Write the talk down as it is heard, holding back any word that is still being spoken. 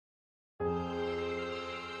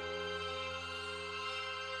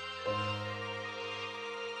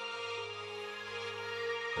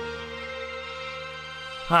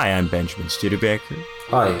Hi, I'm Benjamin Studebaker.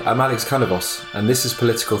 Hi, I'm Alex Canavos, and this is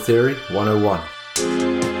Political Theory 101.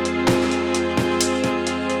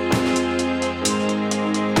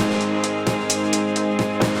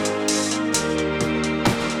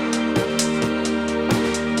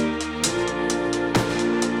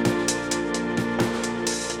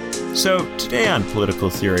 So today on Political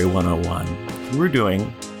Theory 101, we're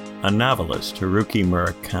doing a novelist, Haruki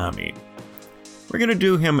Murakami. We're going to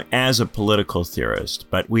do him as a political theorist,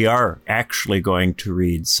 but we are actually going to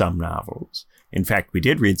read some novels. In fact, we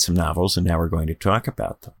did read some novels, and now we're going to talk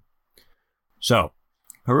about them. So,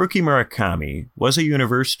 Haruki Murakami was a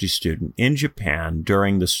university student in Japan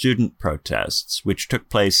during the student protests, which took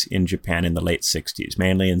place in Japan in the late 60s,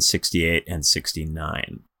 mainly in 68 and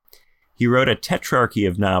 69. He wrote a tetralogy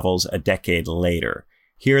of novels a decade later.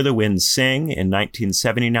 Hear the Wind Sing in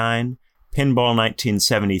 1979, Pinball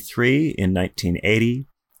 1973 in 1980,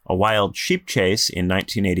 A Wild Sheep Chase in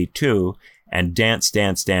 1982, and Dance,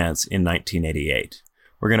 Dance, Dance in 1988.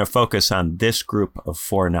 We're going to focus on this group of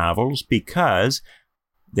 4 novels because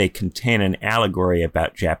they contain an allegory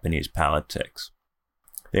about Japanese politics.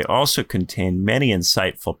 They also contain many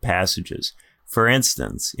insightful passages. For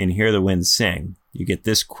instance, in Hear the Wind Sing, you get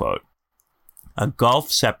this quote: "A gulf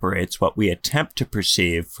separates what we attempt to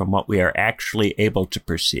perceive from what we are actually able to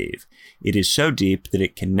perceive. It is so deep that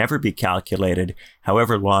it can never be calculated,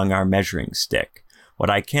 however long our measuring stick.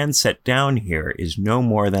 What I can set down here is no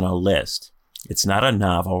more than a list. It's not a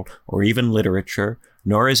novel or even literature,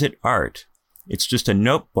 nor is it art. It's just a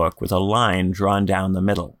notebook with a line drawn down the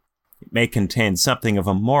middle. It may contain something of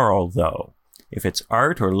a moral, though. If it's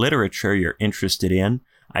art or literature you're interested in,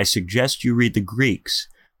 I suggest you read the Greeks.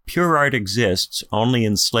 Pure art exists only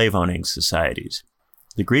in slave-owning societies.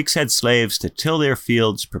 The Greeks had slaves to till their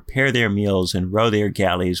fields, prepare their meals, and row their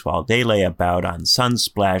galleys while they lay about on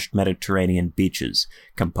sun-splashed Mediterranean beaches,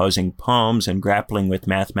 composing poems and grappling with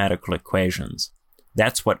mathematical equations.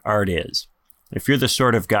 That's what art is. If you're the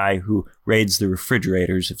sort of guy who raids the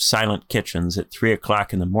refrigerators of silent kitchens at 3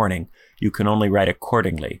 o'clock in the morning, you can only write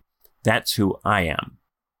accordingly. That's who I am."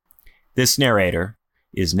 This narrator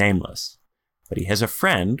is nameless, but he has a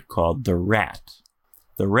friend called the Rat.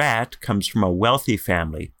 The Rat comes from a wealthy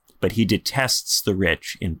family, but he detests the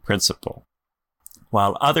rich in principle.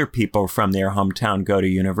 While other people from their hometown go to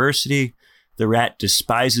university, the Rat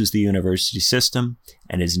despises the university system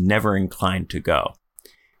and is never inclined to go.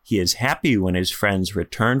 He is happy when his friends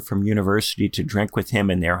return from university to drink with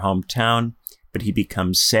him in their hometown, but he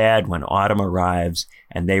becomes sad when autumn arrives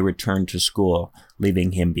and they return to school,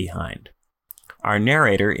 leaving him behind. Our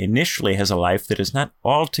narrator initially has a life that is not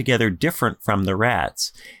altogether different from the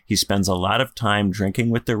Rat's. He spends a lot of time drinking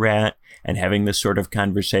with the Rat and having the sort of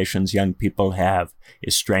conversations young people have,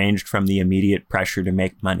 estranged from the immediate pressure to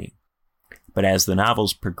make money. But as the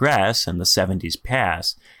novels progress and the 70s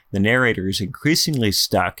pass, the narrator is increasingly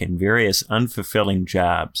stuck in various unfulfilling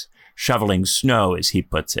jobs, shoveling snow, as he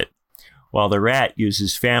puts it, while the Rat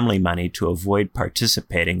uses family money to avoid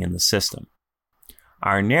participating in the system.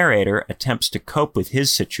 Our narrator attempts to cope with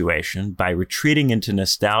his situation by retreating into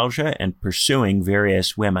nostalgia and pursuing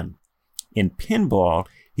various women. In Pinball,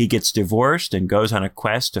 he gets divorced and goes on a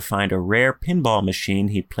quest to find a rare pinball machine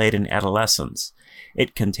he played in adolescence.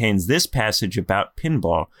 It contains this passage about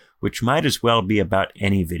pinball, which might as well be about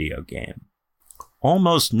any video game.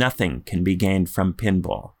 "Almost nothing can be gained from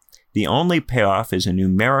pinball. The only payoff is a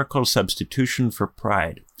numerical substitution for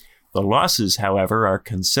pride. The losses, however, are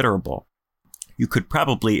considerable. You could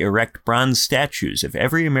probably erect bronze statues of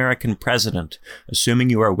every American president, assuming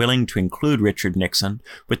you are willing to include Richard Nixon,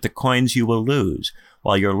 with the coins you will lose,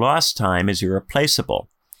 while your lost time is irreplaceable.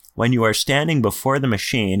 When you are standing before the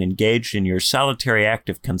machine, engaged in your solitary act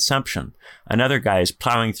of consumption, another guy is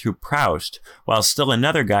plowing through Proust, while still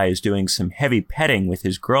another guy is doing some heavy petting with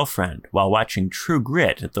his girlfriend while watching True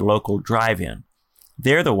Grit at the local drive-in.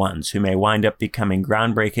 They're the ones who may wind up becoming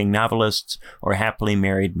groundbreaking novelists or happily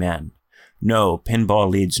married men. No, pinball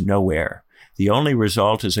leads nowhere. The only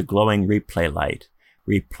result is a glowing replay light.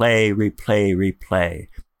 Replay, replay, replay.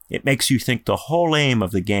 It makes you think the whole aim of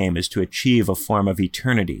the game is to achieve a form of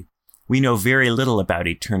eternity. We know very little about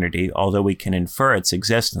eternity, although we can infer its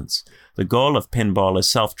existence. The goal of pinball is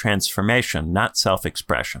self-transformation, not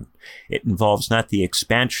self-expression. It involves not the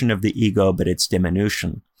expansion of the ego, but its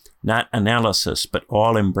diminution. Not analysis, but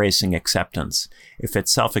all-embracing acceptance. If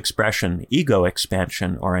it's self-expression, ego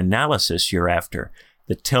expansion, or analysis you're after,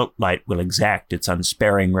 the tilt light will exact its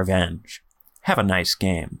unsparing revenge. Have a nice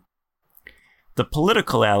game. The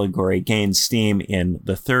political allegory gains steam in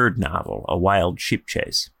the third novel, A Wild Sheep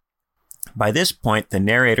Chase. By this point, the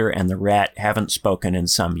narrator and the Rat haven't spoken in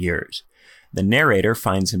some years. the narrator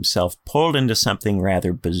finds himself pulled into something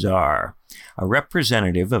rather bizarre. A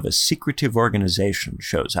representative of a secretive organization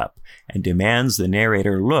shows up and demands the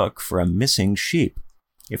narrator look for a missing sheep.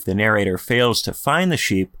 If the narrator fails to find the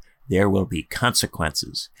sheep, there will be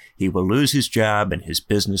consequences. He will lose his job and his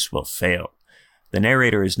business will fail. The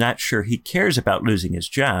narrator is not sure he cares about losing his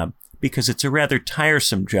job because it's a rather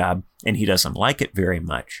tiresome job and he doesn't like it very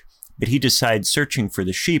much. But he decides searching for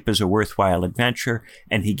the sheep is a worthwhile adventure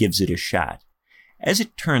and he gives it a shot. As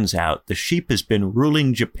it turns out, the sheep has been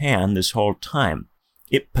ruling Japan this whole time.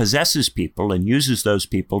 It possesses people and uses those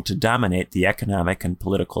people to dominate the economic and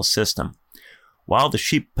political system. While the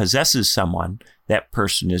sheep possesses someone, that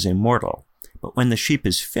person is immortal. But when the sheep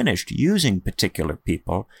is finished using particular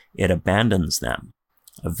people, it abandons them.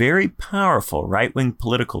 A very powerful right-wing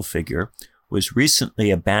political figure was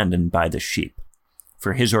recently abandoned by the sheep.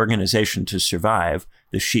 For his organization to survive,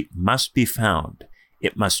 the sheep must be found.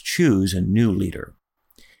 It must choose a new leader.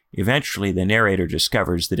 Eventually, the narrator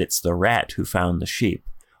discovers that it's the rat who found the sheep,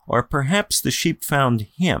 or perhaps the sheep found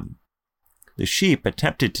him. The sheep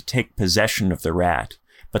attempted to take possession of the rat,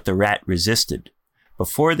 but the rat resisted.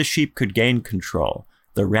 Before the sheep could gain control,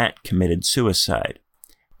 the rat committed suicide.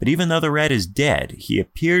 But even though the rat is dead, he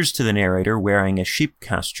appears to the narrator wearing a sheep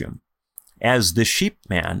costume. As the sheep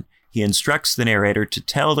man, he instructs the narrator to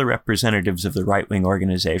tell the representatives of the right-wing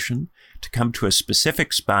organization to come to a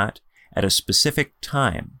specific spot at a specific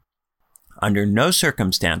time. Under no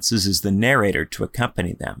circumstances is the narrator to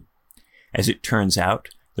accompany them. As it turns out,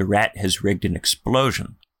 the rat has rigged an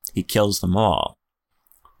explosion. He kills them all.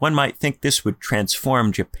 One might think this would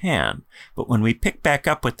transform Japan, but when we pick back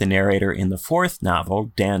up with the narrator in the fourth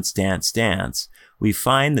novel, Dance, Dance, Dance, we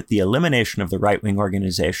find that the elimination of the right-wing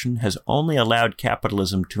organization has only allowed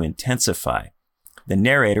capitalism to intensify. The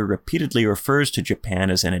narrator repeatedly refers to Japan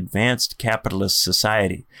as an advanced capitalist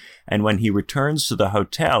society, and when he returns to the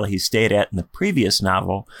hotel he stayed at in the previous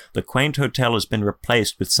novel, the quaint hotel has been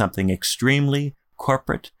replaced with something extremely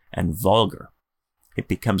corporate and vulgar. It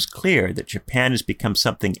becomes clear that Japan has become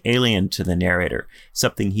something alien to the narrator,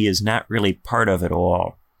 something he is not really part of at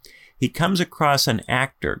all. He comes across an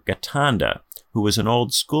actor, Gatanda, who was an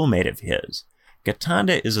old schoolmate of his.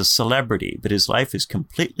 Gatanda is a celebrity, but his life is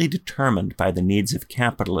completely determined by the needs of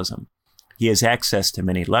capitalism. He has access to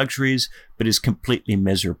many luxuries, but is completely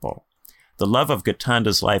miserable. The love of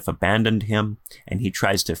Gatanda's life abandoned him, and he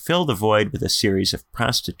tries to fill the void with a series of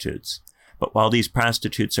prostitutes. But while these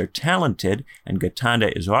prostitutes are talented, and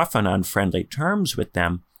Gatanda is often on friendly terms with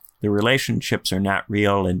them, the relationships are not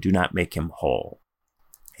real and do not make him whole.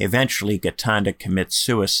 Eventually, Gatanda commits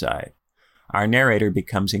suicide. Our narrator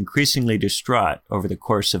becomes increasingly distraught over the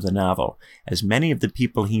course of the novel, as many of the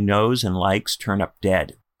people he knows and likes turn up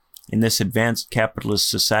dead. In this advanced capitalist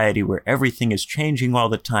society where everything is changing all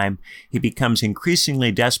the time, he becomes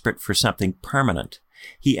increasingly desperate for something permanent.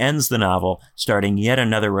 He ends the novel starting yet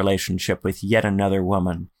another relationship with yet another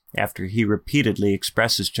woman, after he repeatedly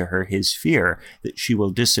expresses to her his fear that she will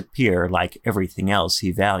disappear like everything else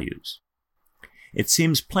he values. It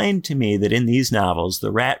seems plain to me that in these novels,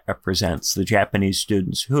 the rat represents the Japanese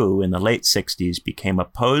students who, in the late 60s, became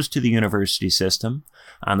opposed to the university system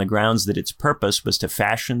on the grounds that its purpose was to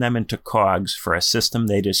fashion them into cogs for a system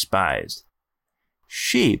they despised.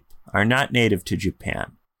 Sheep are not native to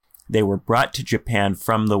Japan. They were brought to Japan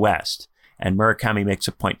from the West, and Murakami makes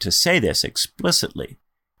a point to say this explicitly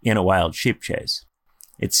in A Wild Sheep Chase.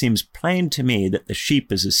 It seems plain to me that the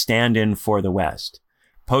sheep is a stand-in for the West.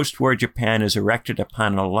 Post-war Japan is erected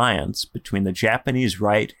upon an alliance between the Japanese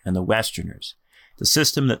right and the Westerners. The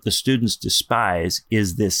system that the students despise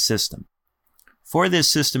is this system. For this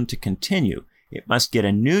system to continue, it must get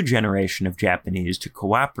a new generation of Japanese to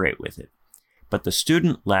cooperate with it. But the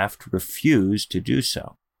student left refused to do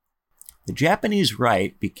so. The Japanese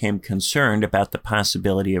right became concerned about the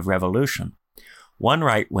possibility of revolution. One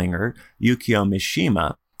right-winger, Yukio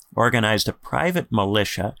Mishima, organized a private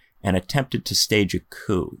militia and attempted to stage a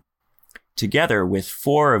coup. Together with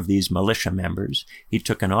 4 of these militia members, he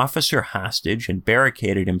took an officer hostage and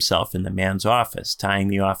barricaded himself in the man's office, tying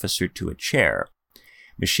the officer to a chair.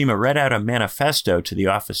 Mishima read out a manifesto to the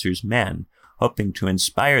officer's men, hoping to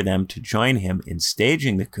inspire them to join him in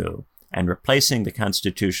staging the coup and replacing the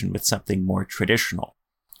constitution with something more traditional.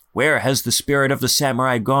 "Where has the spirit of the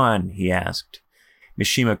samurai gone?" he asked.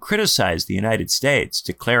 Mishima criticized the United States,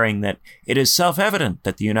 declaring that it is self-evident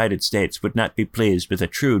that the United States would not be pleased with a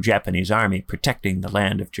true Japanese army protecting the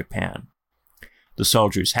land of Japan. The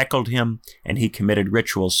soldiers heckled him, and he committed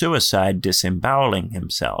ritual suicide, disemboweling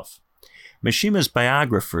himself. Mishima's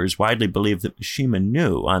biographers widely believe that Mishima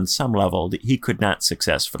knew, on some level, that he could not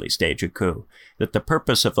successfully stage a coup, that the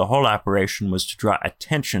purpose of the whole operation was to draw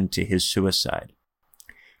attention to his suicide.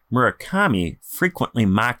 Murakami frequently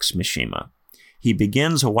mocks Mishima. He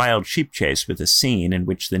begins a wild sheep chase with a scene in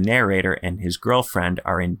which the narrator and his girlfriend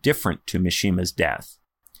are indifferent to Mishima's death.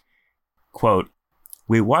 Quote,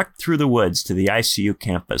 "We walked through the woods to the ICU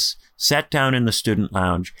campus, sat down in the student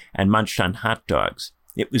lounge, and munched on hot dogs.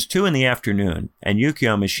 It was 2 p.m, and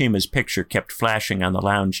Yukio Mishima's picture kept flashing on the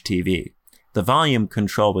lounge TV. The volume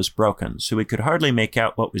control was broken, so we could hardly make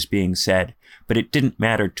out what was being said, but it didn't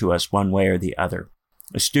matter to us one way or the other.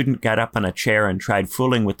 A student got up on a chair and tried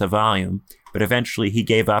fooling with the volume, but eventually he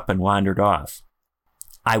gave up and wandered off.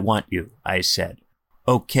 'I want you,' I said.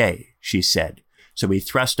 'Okay,' she said. So we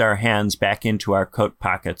thrust our hands back into our coat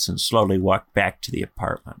pockets and slowly walked back to the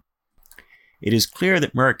apartment." It is clear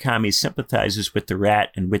that Murakami sympathizes with the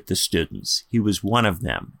rat and with the students. He was one of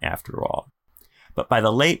them, after all. But by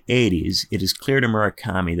the late 80s, it is clear to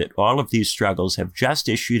Murakami that all of these struggles have just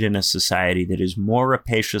issued in a society that is more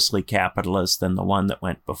rapaciously capitalist than the one that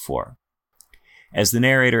went before. As the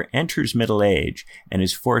narrator enters middle age and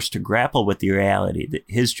is forced to grapple with the reality that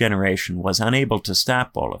his generation was unable to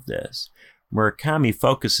stop all of this, Murakami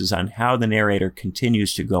focuses on how the narrator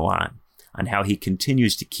continues to go on how he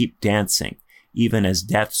continues to keep dancing, even as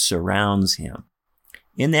death surrounds him.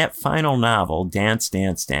 In that final novel, Dance,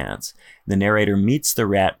 Dance, Dance, the narrator meets the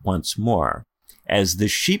rat once more. As the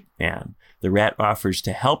sheep man, the rat offers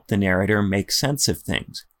to help the narrator make sense of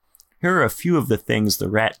things. Here are a few of the things the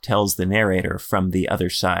rat tells the narrator from the other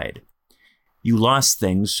side. "You lost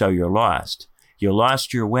things, so you're lost. You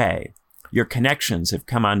lost your way. Your connections have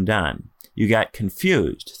come undone. You got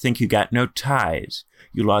confused, think you got no ties.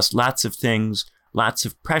 You lost lots of things, lots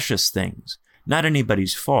of precious things. Not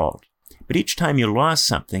anybody's fault. But each time you lost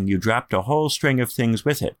something, you dropped a whole string of things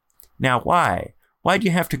with it. Now why? Why'd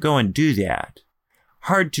you have to go and do that?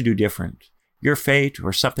 Hard to do different. Your fate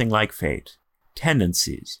or something like fate.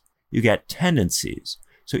 Tendencies. You got tendencies.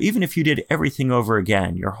 So even if you did everything over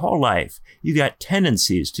again, your whole life, you got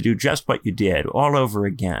tendencies to do just what you did all over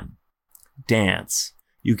again. Dance.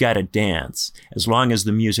 You gotta dance. As long as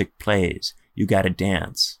the music plays, you gotta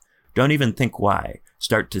dance. Don't even think why.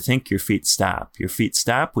 Start to think, your feet stop. Your feet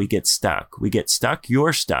stop, we get stuck. We get stuck,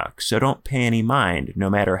 you're stuck. So don't pay any mind, no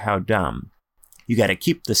matter how dumb. You gotta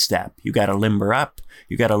keep the step. You gotta limber up.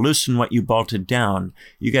 You gotta loosen what you bolted down.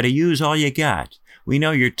 You gotta use all you got. We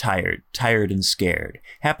know you're tired and scared.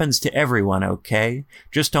 Happens to everyone, okay?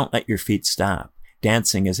 Just don't let your feet stop.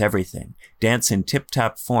 Dancing is everything. Dance in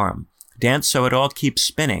tip-top form. Dance so it all keeps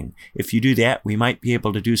spinning. If you do that, we might be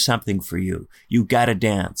able to do something for you. You gotta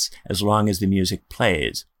dance, as long as the music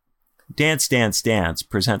plays. Dance, Dance, Dance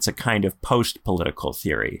presents a kind of post-political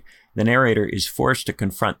theory. The narrator is forced to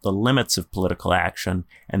confront the limits of political action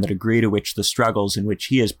and the degree to which the struggles in which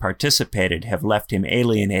he has participated have left him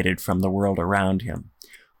alienated from the world around him.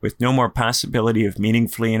 With no more possibility of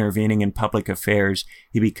meaningfully intervening in public affairs,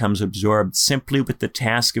 he becomes absorbed simply with the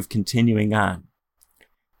task of continuing on.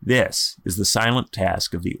 This is the silent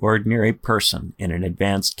task of the ordinary person in an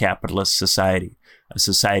advanced capitalist society, a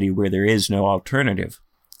society where there is no alternative.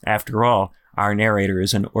 After all, our narrator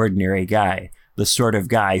is an ordinary guy, the sort of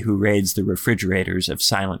guy who raids the refrigerators of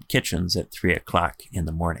silent kitchens at 3 o'clock in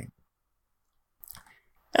the morning.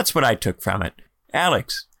 That's what I took from it.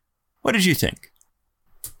 Alex, what did you think?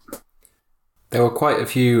 There were quite a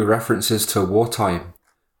few references to wartime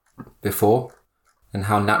before, and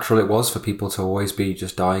how natural it was for people to always be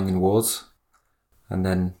just dying in wars. And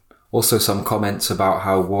then also some comments about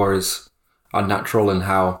how war is unnatural and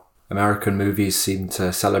how American movies seem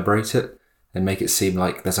to celebrate it and make it seem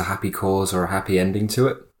like there's a happy cause or a happy ending to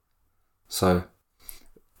it. So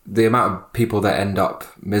the amount of people that end up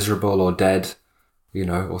miserable or dead,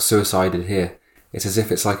 or suicided here, it's as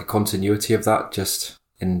if it's like a continuity of that, just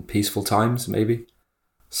in peaceful times, maybe.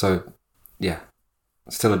 So, yeah,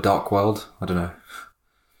 still a dark world. I don't know.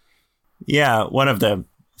 Yeah, one of the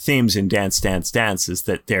themes in Dance, Dance, Dance is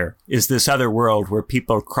that there is this other world where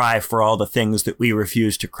people cry for all the things that we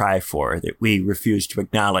refuse to cry for, that we refuse to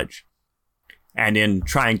acknowledge. And in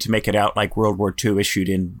trying to make it out like World War II issued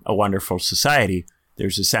in A Wonderful Society,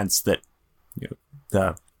 there's a sense that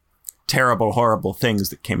the terrible, horrible things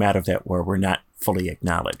that came out of that war were not fully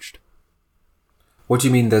acknowledged. What do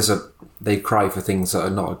you mean they cry for things that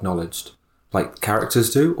are not acknowledged? Like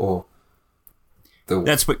characters do, or...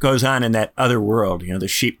 That's what goes on in that other world. The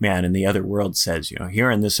sheep man in the other world says, here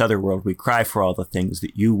in this other world, we cry for all the things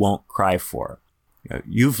that you won't cry for.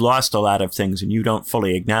 You've lost a lot of things and you don't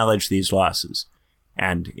fully acknowledge these losses.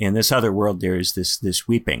 And in this other world, there is this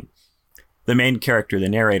weeping. the main character, the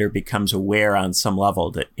narrator, becomes aware on some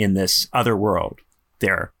level that in this other world,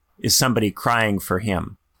 there is somebody crying for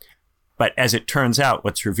him. But as it turns out,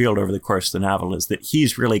 what's revealed over the course of the novel is that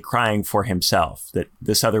he's really crying for himself, that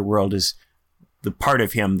this other world is the part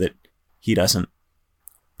of him that he doesn't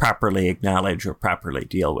properly acknowledge or properly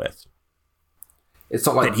deal with. It's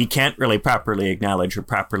not like that he can't really properly acknowledge or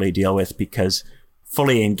properly deal with because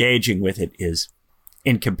fully engaging with it is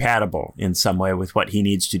incompatible in some way with what he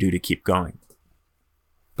needs to do to keep going.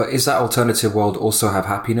 But is that alternative world also have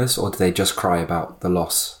happiness, or do they just cry about the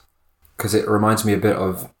loss? Because it reminds me a bit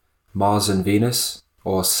of Mars and Venus,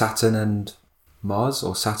 or Saturn and Mars,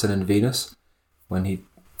 or Saturn and Venus, when he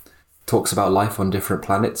talks about life on different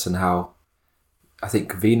planets and how I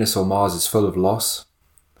think Venus or Mars is full of loss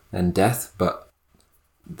and death, but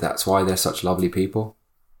that's why they're such lovely people.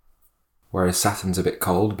 Whereas Saturn's a bit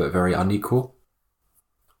cold, but very unequal.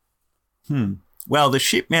 Well, the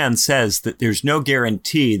sheepman says that there's no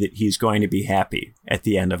guarantee that he's going to be happy at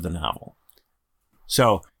the end of the novel.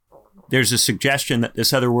 So there's a suggestion that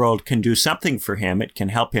this other world can do something for him. It can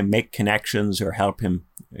help him make connections or help him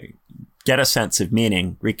get a sense of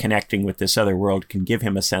meaning. Reconnecting with this other world can give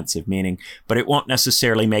him a sense of meaning, but it won't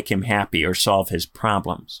necessarily make him happy or solve his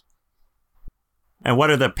problems. And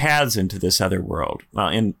what are the paths into this other world? Well,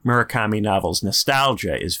 in Murakami novels,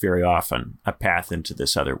 nostalgia is very often a path into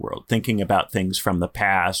this other world. Thinking about things from the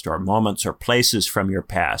past or moments or places from your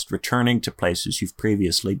past, returning to places you've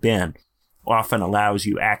previously been, often allows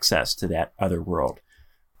you access to that other world.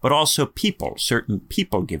 But also people, certain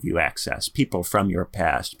people give you access, people from your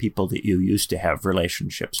past, people that you used to have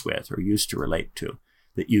relationships with or used to relate to,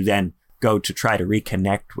 that you then go to try to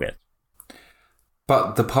reconnect with.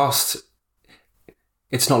 But the past,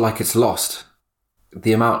 it's not like it's lost.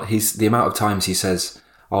 The amount of times he says,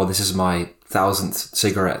 "Oh, this is my 1,000th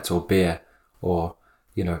cigarette or beer," or,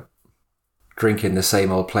 drinking the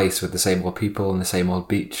same old place with the same old people and the same old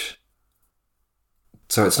beach.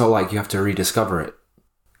 So it's not like you have to rediscover it.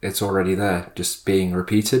 It's already there, just being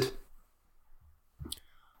repeated.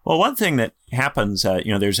 Well, one thing that happens,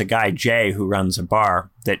 there's a guy, Jay, who runs a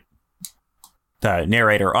bar that the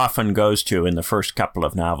narrator often goes to in the first couple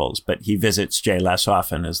of novels, but he visits Jay less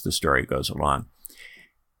often as the story goes along.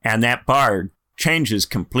 And that bar changes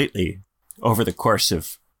completely over the course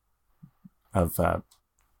of the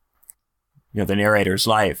narrator's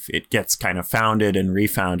life. It gets kind of founded and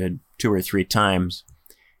refounded 2 or 3 times,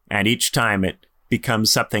 and each time it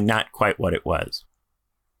becomes something not quite what it was.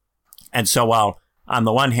 And so while on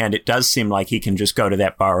the one hand, it does seem like he can just go to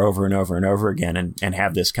that bar over and over and over again and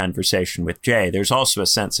have this conversation with Jay, there's also a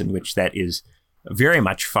sense in which that is very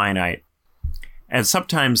much finite. And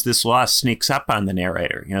sometimes this loss sneaks up on the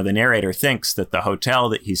narrator. The narrator thinks that the hotel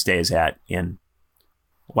that he stays at in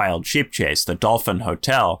Wild Sheep Chase, the Dolphin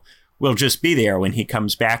Hotel, will just be there when he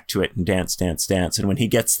comes back to it and dance, dance, dance. And when he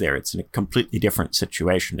gets there, it's in a completely different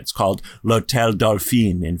situation. It's called L'Hôtel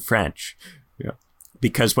Dolphine in French.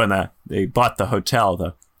 Because when they bought the hotel,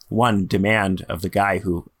 the one demand of the guy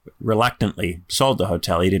who reluctantly sold the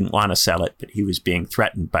hotel, he didn't want to sell it, but he was being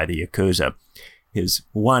threatened by the Yakuza. His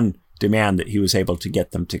one demand that he was able to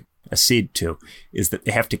get them to accede to is that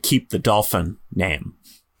they have to keep the Dolphin name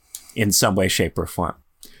in some way, shape, or form.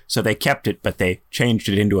 So they kept it, but they changed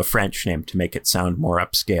it into a French name to make it sound more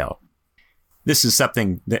upscale. This is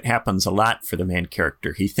something that happens a lot for the main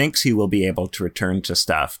character. He thinks he will be able to return to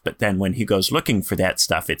stuff, but then when he goes looking for that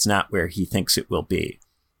stuff, it's not where he thinks it will be.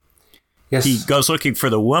 Yes. He goes looking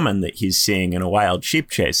for the woman that he's seeing in a wild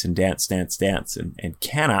sheep chase and dance, dance, dance, and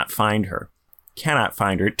cannot find her. Cannot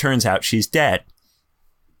find her. It turns out she's dead.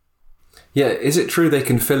 Yeah, is it true they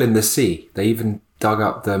can fill in the sea? They even dug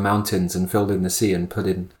up the mountains and filled in the sea and put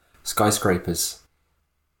in skyscrapers.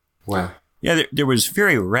 Wow. Yeah, there was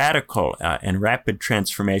very radical and rapid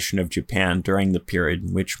transformation of Japan during the period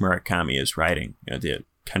in which Murakami is writing. The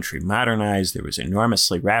country modernized. There was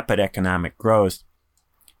enormously rapid economic growth.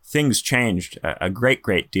 Things changed a great,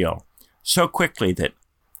 great deal so quickly that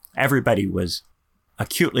everybody was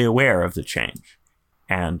acutely aware of the change.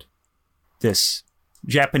 And this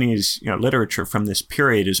Japanese literature from this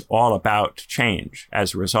period is all about change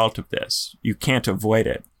as a result of this. You can't avoid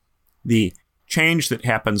it. The change that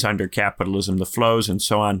happens under capitalism, the flows and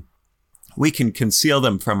so on, we can conceal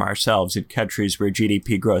them from ourselves in countries where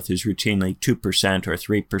GDP growth is routinely 2% or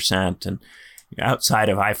 3%. And outside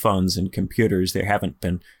of iPhones and computers, there haven't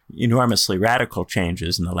been enormously radical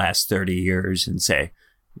changes in the last 30 years in, say,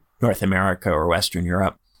 North America or Western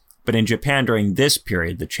Europe. But in Japan during this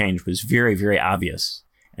period, the change was very, very obvious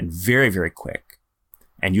and very, very quick.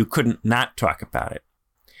 And you couldn't not talk about it.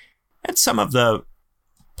 And some of the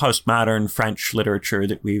postmodern French literature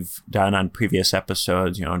that we've done on previous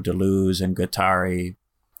episodes, Deleuze and Guattari,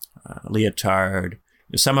 Lyotard.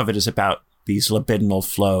 Some of it is about these libidinal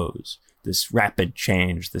flows, this rapid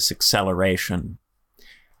change, this acceleration.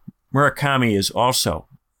 Murakami is also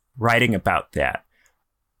writing about that.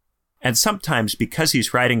 And sometimes because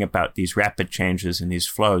he's writing about these rapid changes and these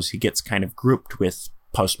flows, he gets kind of grouped with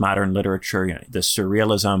postmodern literature, the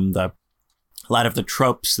surrealism, a lot of the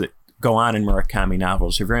tropes that go on in Murakami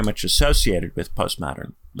novels are very much associated with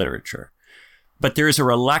postmodern literature. But there is a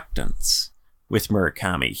reluctance with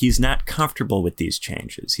Murakami. He's not comfortable with these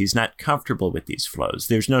changes. He's not comfortable with these flows.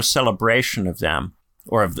 There's no celebration of them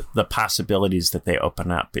or of the possibilities that they open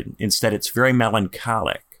up. Instead, it's very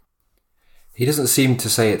melancholic. He doesn't seem to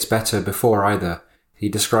say it's better before either. He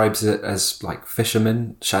describes it as like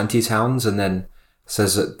fishermen, shanty towns, and then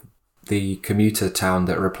says that the commuter town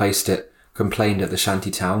that replaced it complained at the shanty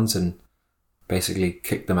towns and basically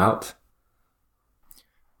kicked them out.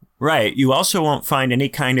 Right. You also won't find any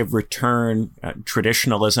kind of return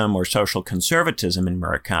traditionalism or social conservatism in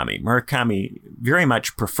Murakami. Murakami very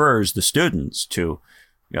much prefers the students to,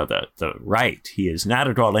 the right. He is not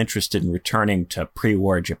at all interested in returning to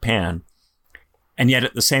pre-war Japan. And yet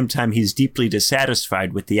at the same time, he's deeply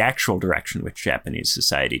dissatisfied with the actual direction which Japanese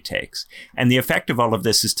society takes. And the effect of all of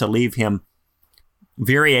this is to leave him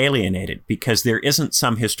very alienated because there isn't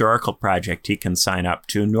some historical project he can sign up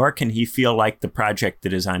to, nor can he feel like the project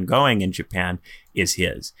that is ongoing in Japan is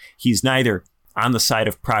his. He's neither on the side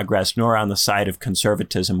of progress nor on the side of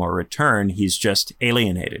conservatism or return. He's just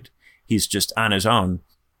alienated. He's just on his own.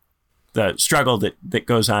 The struggle that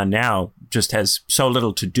goes on now just has so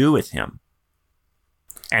little to do with him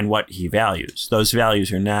and what he values. Those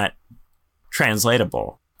values are not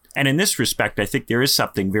translatable. And in this respect, I think there is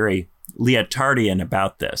something very Leotardian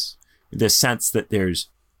about this sense that there's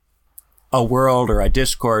a world or a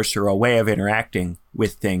discourse or a way of interacting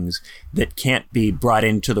with things that can't be brought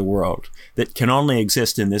into the world, that can only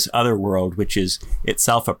exist in this other world, which is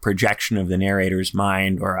itself a projection of the narrator's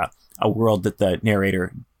mind or a world that the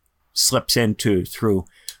narrator slips into through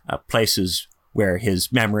places where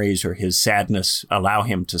his memories or his sadness allow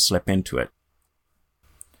him to slip into it.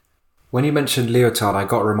 When you mentioned Lyotard, I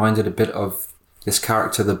got reminded a bit of this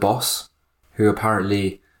character, the boss, who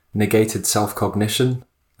apparently negated self-cognition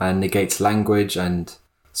and negates language, and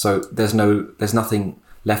so there's nothing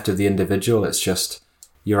left of the individual. It's just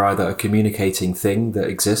you're either a communicating thing that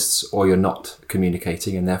exists or you're not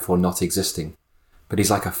communicating and therefore not existing. But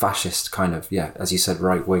he's like a fascist kind of, as you said,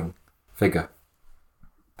 right-wing figure.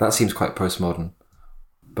 That seems quite postmodern,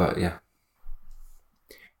 but yeah.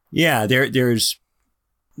 Yeah, there's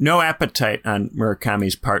no appetite on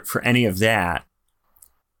Murakami's part for any of that.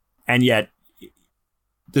 And yet,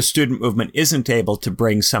 the student movement isn't able to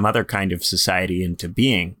bring some other kind of society into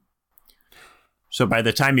being. So by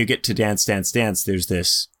the time you get to Dance, Dance, Dance, there's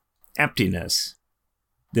this emptiness,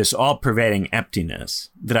 this all-pervading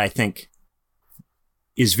emptiness that I think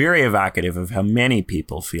is very evocative of how many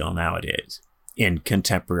people feel nowadays in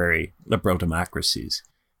contemporary liberal democracies.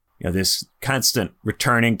 This constant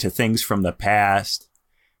returning to things from the past.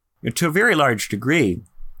 To a very large degree,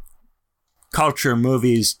 culture,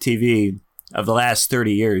 movies, TV of the last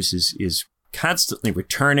 30 years is constantly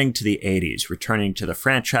returning to the 80s, returning to the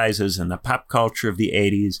franchises and the pop culture of the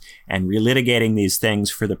 80s and relitigating these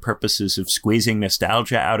things for the purposes of squeezing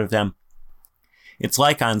nostalgia out of them. It's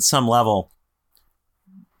like on some level,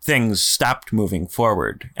 things stopped moving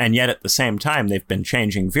forward. And yet at the same time, they've been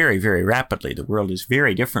changing very, very rapidly. The world is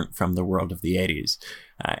very different from the world of the 80s.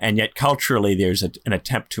 And yet culturally, there's an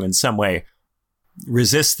attempt to in some way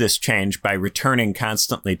resist this change by returning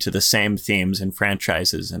constantly to the same themes and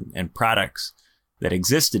franchises and products that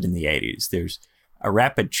existed in the 80s. There's a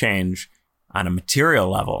rapid change on a material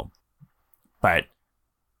level, but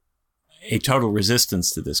a total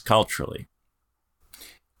resistance to this culturally.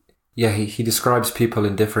 Yeah, he describes people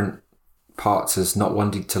in different parts as not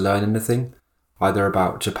wanting to learn anything, either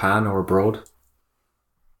about Japan or abroad.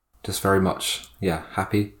 Just very much,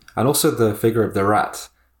 happy. And also the figure of the rat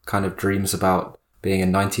kind of dreams about being a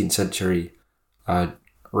 19th century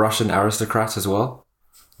Russian aristocrat as well,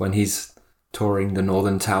 when he's touring the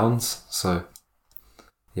northern towns. So,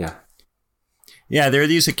 yeah. Yeah, there are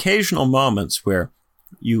these occasional moments where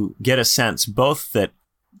you get a sense both that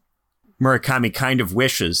Murakami kind of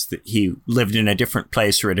wishes that he lived in a different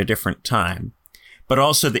place or at a different time, but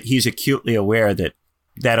also that he's acutely aware that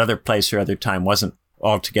that other place or other time wasn't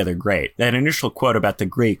altogether great. That initial quote about the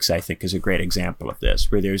Greeks, I think, is a great example of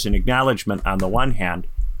this, where there's an acknowledgement on the one hand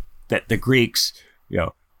that the Greeks,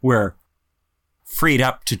 were freed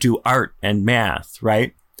up to do art and math,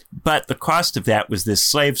 right? But the cost of that was this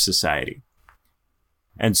slave society.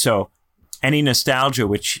 And so any nostalgia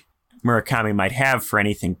which Murakami might have for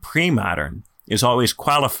anything pre-modern is always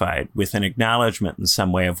qualified with an acknowledgement in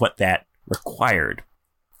some way of what that required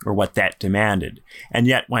or what that demanded. And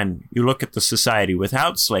yet when you look at the society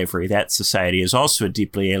without slavery, that society is also a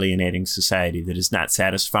deeply alienating society that is not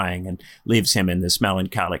satisfying and leaves him in this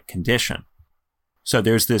melancholic condition. So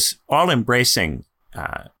there's this all-embracing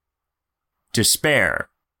despair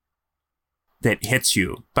that hits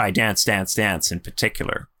you by Dance, Dance, Dance in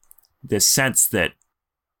particular. This sense that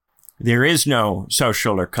there is no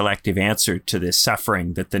social or collective answer to this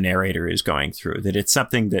suffering that the narrator is going through, that it's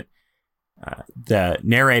something that the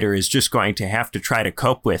narrator is just going to have to try to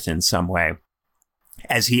cope with in some way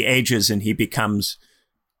as he ages and he becomes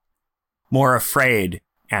more afraid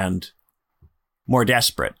and more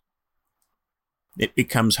desperate. It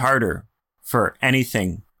becomes harder for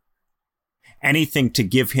anything to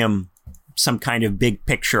give him some kind of big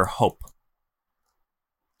picture hope.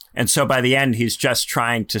 And so by the end, he's just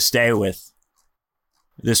trying to stay with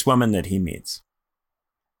this woman that he meets,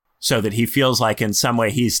 so that he feels like in some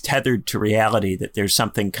way he's tethered to reality, that there's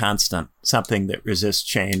something constant, something that resists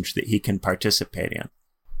change that he can participate in.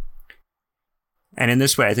 And in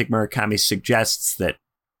this way, I think Murakami suggests that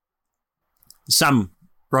some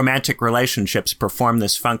romantic relationships perform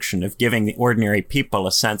this function of giving the ordinary people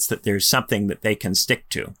a sense that there's something that they can stick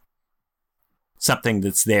to, something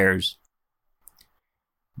that's theirs.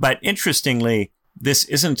 But interestingly, this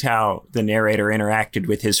isn't how the narrator interacted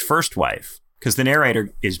with his first wife, because the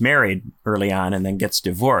narrator is married early on and then gets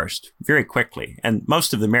divorced very quickly. And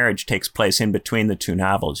most of the marriage takes place in between the two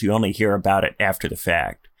novels. You only hear about it after the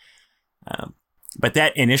fact. But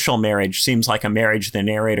that initial marriage seems like a marriage the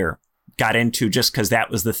narrator got into just because that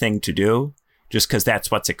was the thing to do, just because that's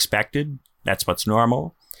what's expected, that's what's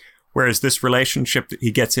normal. Whereas this relationship that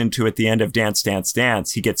he gets into at the end of Dance, Dance,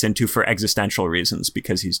 Dance, he gets into for existential reasons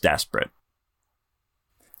because he's desperate.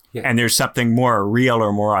 Yeah. And there's something more real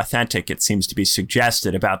or more authentic, it seems to be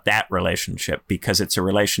suggested, about that relationship, because it's a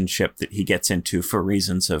relationship that he gets into for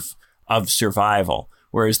reasons of survival.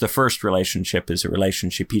 Whereas the first relationship is a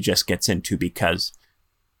relationship he just gets into because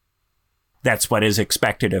that's what is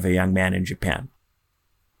expected of a young man in Japan.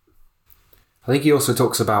 I think he also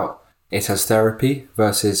talks about it as therapy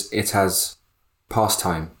versus it as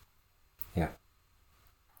pastime. Yeah.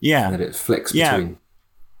 Yeah. And that it flicks between.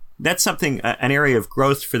 That's something, an area of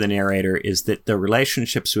growth for the narrator, is that the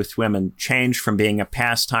relationships with women change from being a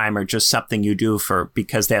pastime or just something you do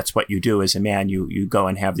because that's what you do as a man. You go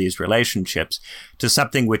and have these relationships, to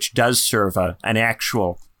something which does serve an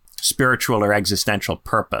actual spiritual or existential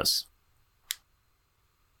purpose.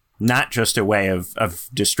 Not just a way of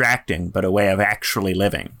distracting, but a way of actually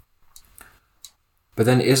living. But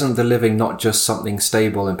then isn't the living not just something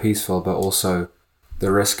stable and peaceful, but also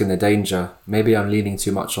the risk and the danger? Maybe I'm leaning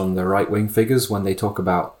too much on the right-wing figures when they talk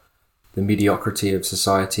about the mediocrity of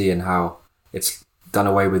society and how it's done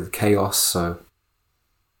away with chaos. So,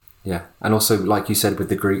 yeah. And also, like you said, with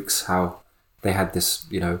the Greeks, how they had this,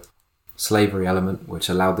 slavery element, which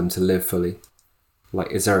allowed them to live fully.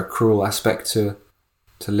 Like, is there a cruel aspect to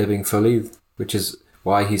living fully, which is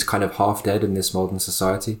why he's kind of half dead in this modern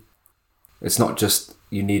society? It's not just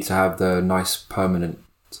you need to have the nice permanent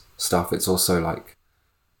stuff. It's also like,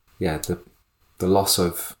 the loss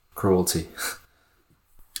of cruelty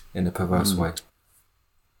in a perverse way.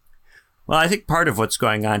 Well, I think part of what's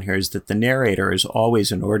going on here is that the narrator is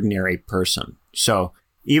always an ordinary person. So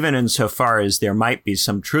even insofar as there might be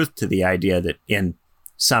some truth to the idea that in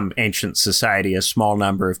some ancient society, a small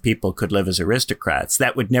number of people could live as aristocrats,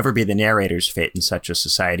 that would never be the narrator's fate in such a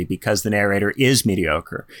society, because the narrator is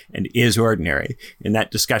mediocre and is ordinary. In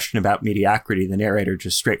that discussion about mediocrity, the narrator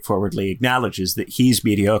just straightforwardly acknowledges that he's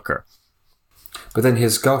mediocre. But then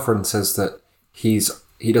his girlfriend says that he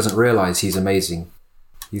doesn't realize he's amazing.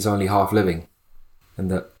 He's only half living.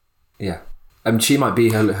 And that, she might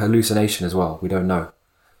be her hallucination as well. We don't know.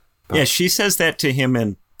 But yeah, she says that to him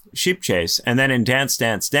in Sheep Chase, and then in Dance,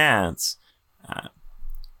 Dance, Dance,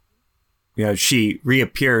 she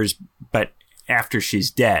reappears, but after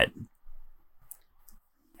she's dead.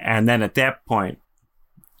 And then at that point,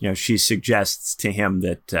 she suggests to him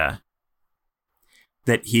that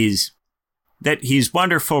he's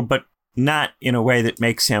wonderful, but not in a way that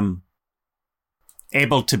makes him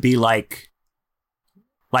able to be like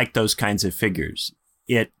those kinds of figures.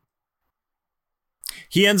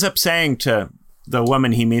 He ends up saying to the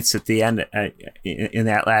woman he meets at the end in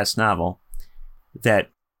that last novel that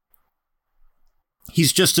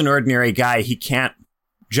he's just an ordinary guy. He can't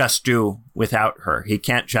just do without her. He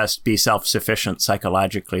can't just be self-sufficient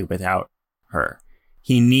psychologically without her.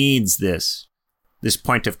 he needs this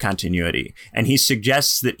point of continuity. And he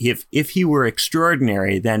suggests that if he were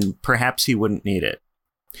extraordinary, then perhaps he wouldn't need it.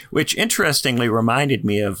 Which interestingly reminded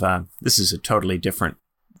me of, this is a totally different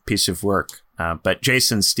piece of work, but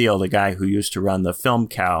Jason Steele, the guy who used to run the Film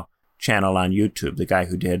Cow channel on YouTube, the guy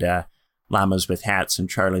who did Llamas with Hats and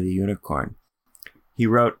Charlie the Unicorn, he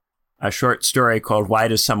wrote a short story called Why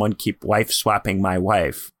Does Someone Keep Wife Swapping My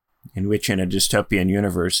Wife?, in which in a dystopian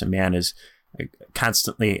universe, a man is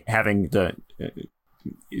constantly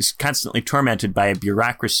is constantly tormented by a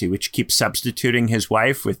bureaucracy which keeps substituting his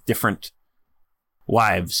wife with different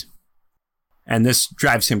wives. And this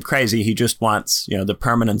drives him crazy. He just wants, the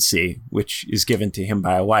permanency which is given to him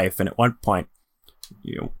by a wife. And at one point,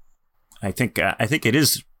 I think it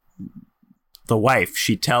is the wife.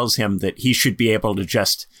 She tells him that he should be able to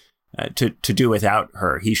just to do without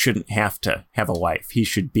her. He shouldn't have to have a wife. He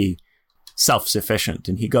should be self-sufficient.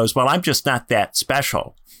 And he goes, well, I'm just not that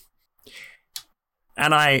special.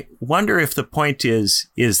 And I wonder if the point is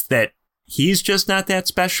that he's just not that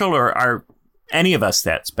special, or are any of us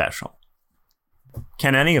that special?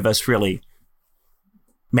 Can any of us really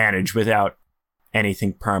manage without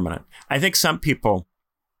anything permanent? I think some people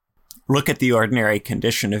look at the ordinary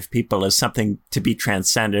condition of people as something to be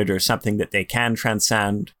transcended, or something that they can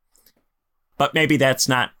transcend. But maybe that's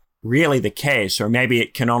not really the case, or maybe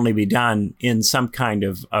it can only be done in some kind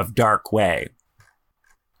of dark way.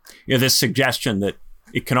 This suggestion that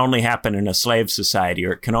it can only happen in a slave society,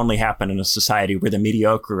 or it can only happen in a society where the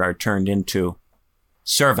mediocre are turned into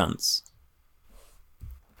servants.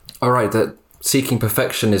 All right, that seeking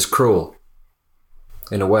perfection is cruel,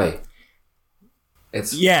 in a way.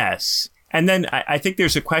 Yes. And then I think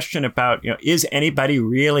there's a question about, is anybody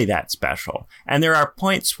really that special? And there are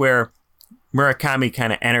points where Murakami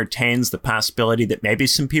kind of entertains the possibility that maybe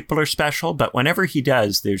some people are special, but whenever he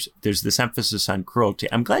does, there's this emphasis on cruelty.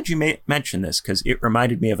 I'm glad you mentioned this, because it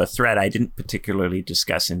reminded me of a thread I didn't particularly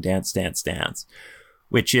discuss in Dance, Dance, Dance,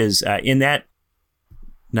 which is in that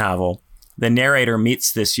novel, the narrator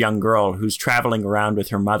meets this young girl who's traveling around with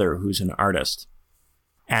her mother, who's an artist.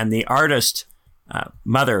 And the artist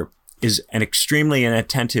mother is an extremely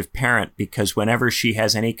inattentive parent, because whenever she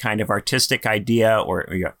has any kind of artistic idea,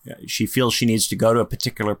 or she feels she needs to go to a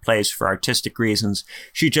particular place for artistic reasons,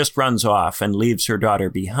 she just runs off and leaves her daughter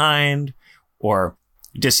behind, or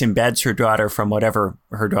disembeds her daughter from whatever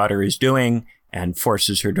her daughter is doing and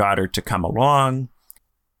forces her daughter to come along.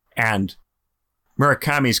 And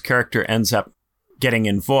Murakami's character ends up getting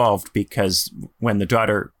involved, because when the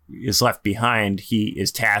daughter is left behind, he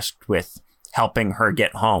is tasked with helping her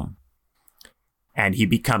get home. And he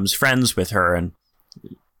becomes friends with her, and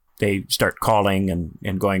they start calling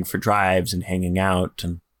and going for drives and hanging out.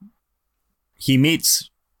 And he meets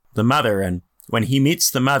the mother. And when he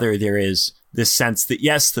meets the mother, there is this sense that,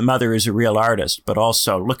 yes, the mother is a real artist, but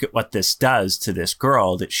also look at what this does to this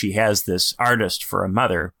girl, that she has this artist for a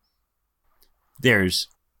mother. There's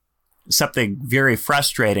something very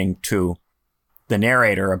frustrating to the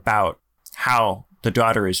narrator about how the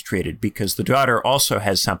daughter is treated, because the daughter also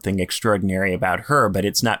has something extraordinary about her, but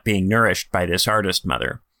it's not being nourished by this artist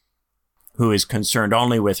mother, who is concerned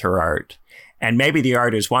only with her art. And maybe the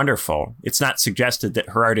art is wonderful. It's not suggested that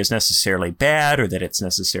her art is necessarily bad, or that it's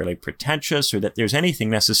necessarily pretentious, or that there's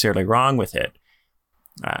anything necessarily wrong with it.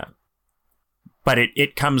 But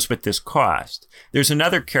it comes with this cost. There's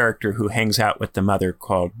another character who hangs out with the mother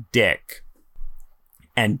called Dick.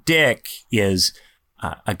 And Dick is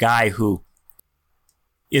a guy who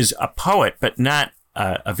is a poet, but not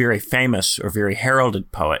a very famous or very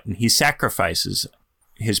heralded poet. And he sacrifices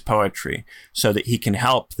his poetry so that he can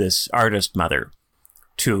help this artist mother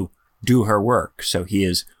to do her work. So he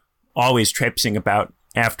is always traipsing about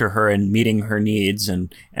after her and meeting her needs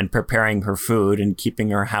and preparing her food and keeping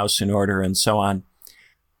her house in order and so on.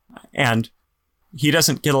 And he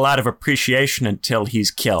doesn't get a lot of appreciation until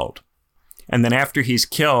he's killed. And then after he's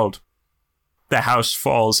killed, the house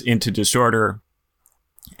falls into disorder,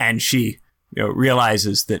 and she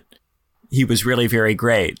realizes that he was really very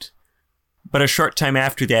great. But a short time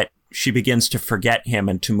after that, she begins to forget him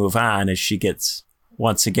and to move on as she gets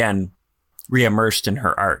once again re-immersed in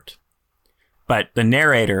her art. But the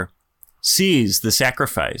narrator sees the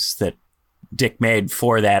sacrifice that Dick made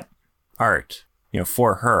for that art,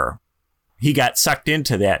 for her. He got sucked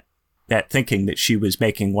into that thinking that she was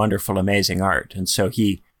making wonderful, amazing art. And so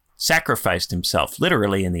he sacrificed himself,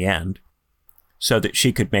 literally in the end, so that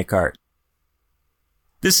she could make art.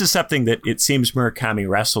 This is something that it seems Murakami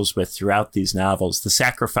wrestles with throughout these novels, the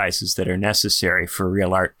sacrifices that are necessary for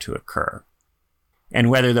real art to occur, and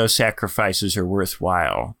whether those sacrifices are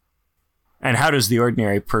worthwhile. And how does the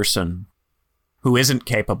ordinary person who isn't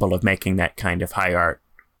capable of making that kind of high art,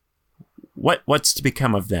 what's to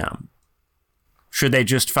become of them? Should they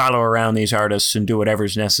just follow around these artists and do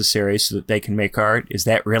whatever's necessary so that they can make art? Is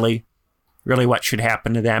that really what should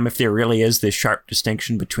happen to them, if there really is this sharp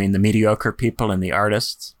distinction between the mediocre people and the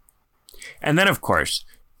artists? And then, of course,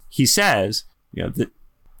 he says,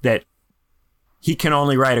 that he can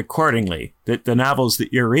only write accordingly, that the novels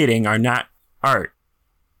that you're reading are not art.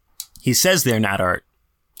 He says they're not art.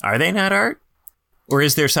 Are they not art? Or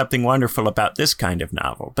is there something wonderful about this kind of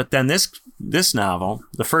novel? But then this novel,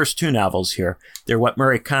 the first two novels here, they're what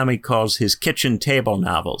Murakami calls his kitchen table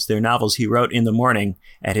novels. They're novels he wrote in the morning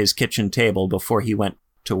at his kitchen table before he went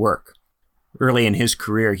to work. Early in his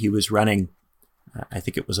career, he was running, I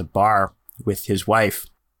think it was a bar with his wife,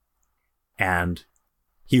 and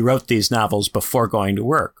he wrote these novels before going to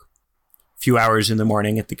work, a few hours in the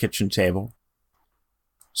morning at the kitchen table.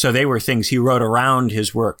 So they were things he wrote around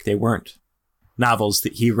his work. They weren't novels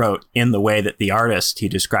that he wrote in the way that the artist he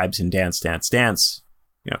describes in Dance, Dance, Dance,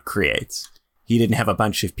 creates. He didn't have a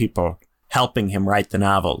bunch of people helping him write the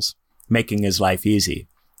novels, making his life easy.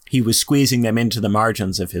 He was squeezing them into the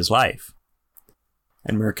margins of his life.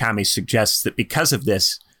 And Murakami suggests that because of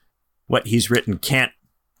this, what he's written can't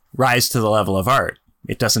rise to the level of art.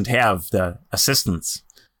 It doesn't have the assistance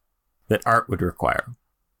that art would require.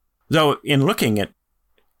 Though in looking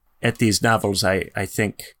at these novels, I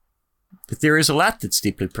think that there is a lot that's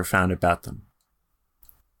deeply profound about them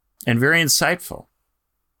and very insightful.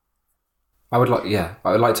 I would like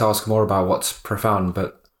to ask more about what's profound,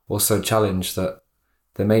 but also challenge that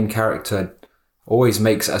the main character always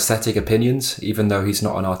makes aesthetic opinions, even though he's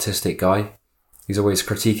not an artistic guy. He's always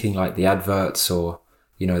critiquing like the adverts, or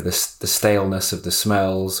the staleness of the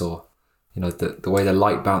smells, or the way the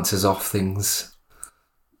light bounces off things.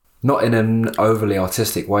 Not in an overly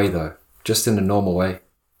artistic way though, just in a normal way.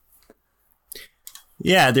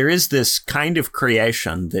 Yeah, there is this kind of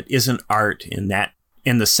creation that isn't art in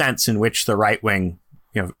the sense in which the right-wing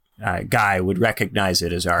guy would recognize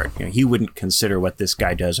it as art. He wouldn't consider what this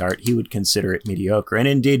guy does art. He would consider it mediocre. And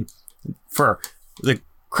indeed, for the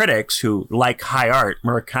critics who like high art,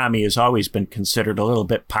 Murakami has always been considered a little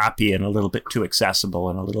bit poppy and a little bit too accessible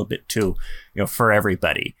and a little bit too, for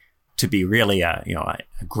everybody to be really a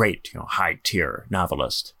great, high tier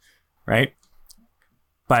novelist, right?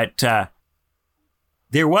 But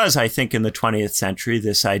there was, I think, in the 20th century,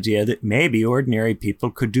 this idea that maybe ordinary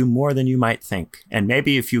people could do more than you might think. And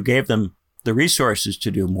maybe if you gave them the resources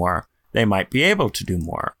to do more, they might be able to do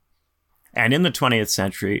more. And in the 20th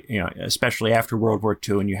century, especially after World War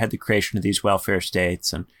II, and you had the creation of these welfare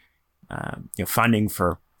states and funding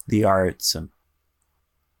for the arts, and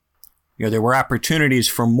there were opportunities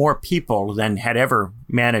for more people than had ever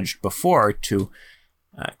managed before to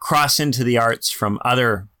cross into the arts from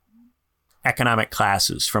other economic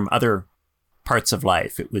classes, from other parts of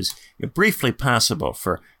life. It was briefly possible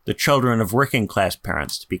for the children of working class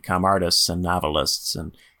parents to become artists and novelists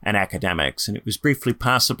and academics. And it was briefly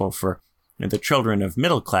possible for the children of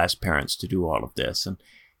middle class parents to do all of this.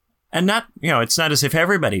 And not, it's not as if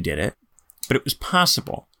everybody did it, but it was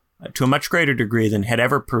possible to a much greater degree than had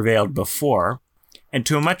ever prevailed before, and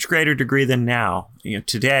to a much greater degree than now.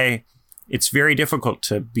 Today, it's very difficult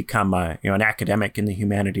to become an academic in the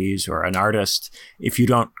humanities or an artist if you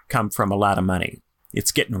don't come from a lot of money.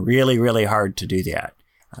 It's getting really, really hard to do that.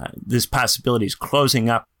 This possibility is closing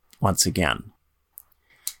up once again.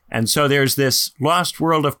 And so there's this lost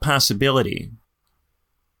world of possibility.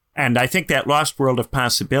 And I think that lost world of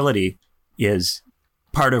possibility is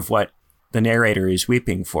part of what the narrator is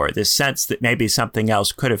weeping for, this sense that maybe something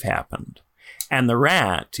else could have happened. And the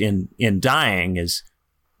rat in dying is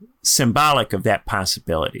symbolic of that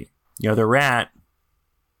possibility. The rat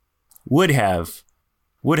would have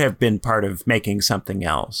been part of making something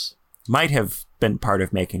else, might have been part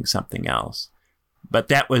of making something else, but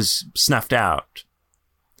that was snuffed out.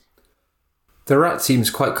 The rat seems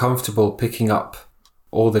quite comfortable picking up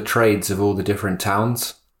all the trades of all the different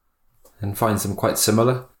towns and finds them quite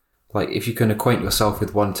similar. Like, if you can acquaint yourself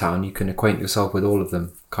with one town, you can acquaint yourself with all of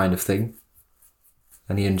them, kind of thing.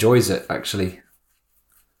 And he enjoys it, actually.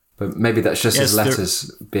 But maybe that's just his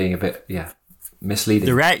letters being a bit, misleading.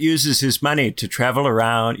 The rat uses his money to travel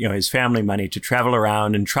around, his family money to travel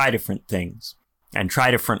around and try different things and try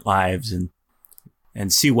different lives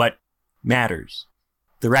and see what matters.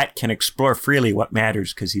 The rat can explore freely what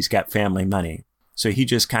matters because he's got family money. So he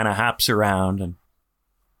just kind of hops around and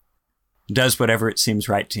does whatever it seems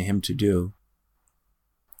right to him to do.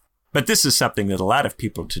 But this is something that a lot of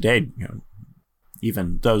people today,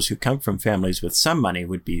 even those who come from families with some money,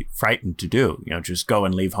 would be frightened to do. Just go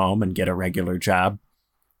and leave home and get a regular job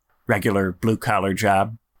regular blue-collar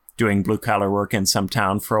job, doing blue-collar work in some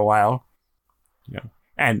town for a while.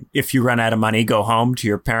 And if you run out of money, go home to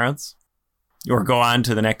your parents or go on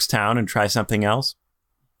to the next town and try something else.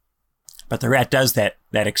 But the rat does that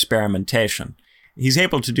experimentation. He's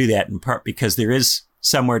able to do that in part because there is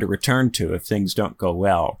somewhere to return to if things don't go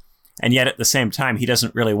well. And yet at the same time, he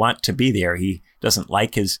doesn't really want to be there. He doesn't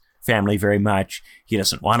like his family very much. He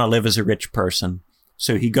doesn't want to live as a rich person.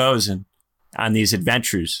 So he goes on these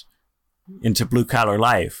adventures into blue-collar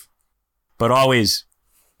life, but always,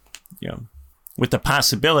 with the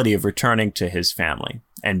possibility of returning to his family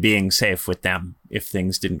and being safe with them if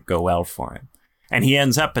things didn't go well for him. And he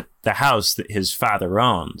ends up at the house that his father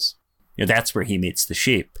owns. That's where he meets the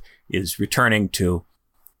sheep, is returning to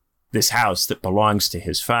this house that belongs to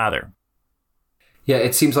his father. Yeah,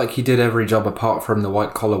 it seems like he did every job apart from the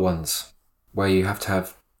white-collar ones, where you have to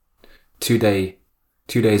have 2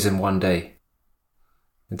 days in 1 day.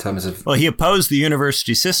 In terms of... Well, he opposed the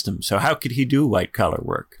university system, so how could he do white-collar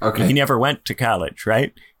work? Okay. He never went to college,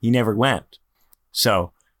 right? He never went.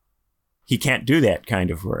 So he can't do that kind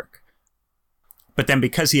of work. But then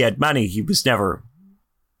because he had money, he was never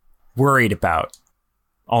worried about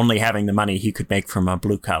only having the money he could make from a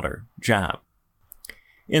blue-collar job.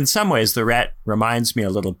 In some ways, the rat reminds me a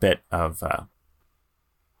little bit of the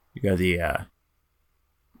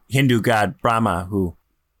Hindu god Brahma, who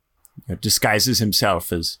disguises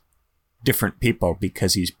himself as different people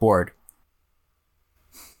because he's bored.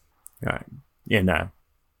 In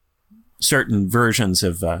certain versions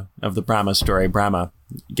of the Brahma story, Brahma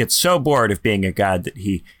gets so bored of being a god that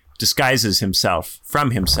he disguises himself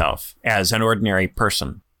from himself as an ordinary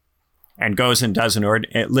person and goes and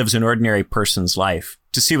lives an ordinary person's life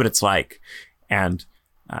to see what it's like. And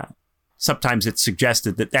sometimes it's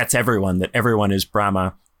suggested that that's everyone, that everyone is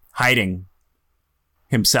Brahma hiding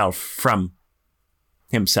himself from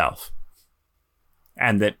himself.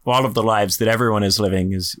 And that all of the lives that everyone is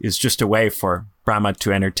living is just a way for Brahma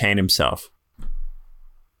to entertain himself.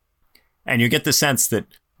 And you get the sense that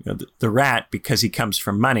the rat, because he comes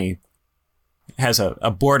from money, has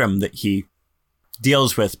a boredom that he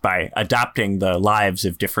deals with by adopting the lives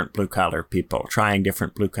of different blue-collar people, trying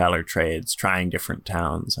different blue-collar trades, trying different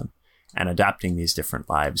towns, and adopting these different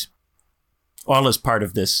lives. All as part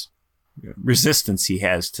of this resistance he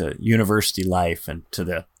has to university life and to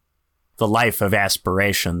the life of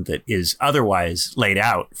aspiration that is otherwise laid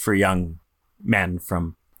out for young men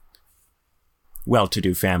from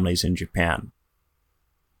well-to-do families in Japan.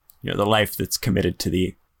 The life that's committed to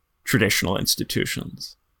the traditional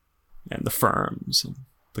institutions and the firms and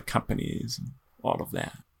the companies and all of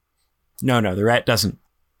that. No, the rat doesn't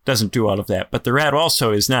do all of that. But the rat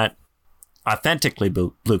also is not authentically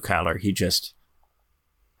blue-collar. He just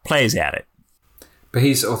plays at it. But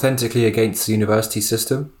he's authentically against the university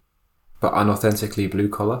system, but unauthentically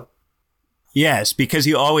blue-collar? Yes, because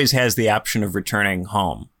he always has the option of returning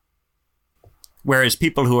home. Whereas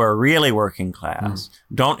people who are really working class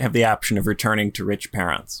don't have the option of returning to rich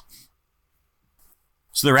parents.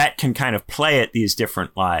 So the rat can kind of play at these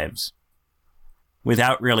different lives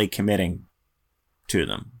without really committing to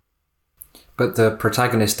them. But the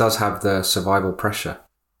protagonist does have the survival pressure.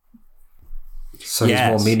 So yes,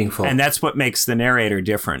 he's more meaningful. And that's what makes the narrator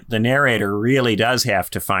different. The narrator really does have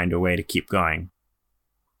to find a way to keep going.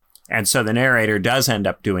 And so the narrator does end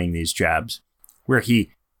up doing these jobs where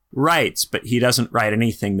he writes, but he doesn't write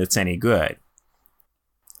anything that's any good.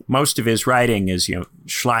 Most of his writing is,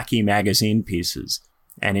 schlocky magazine pieces.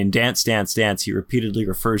 And in Dance, Dance, Dance, he repeatedly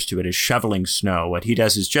refers to it as shoveling snow. What he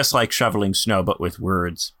does is just like shoveling snow, but with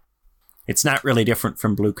words. It's not really different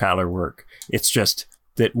from blue-collar work. It's just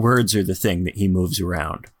that words are the thing that he moves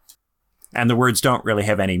around. And the words don't really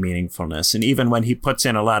have any meaningfulness. And even when he puts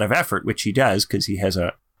in a lot of effort, which he does because he has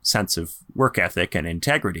a sense of work ethic and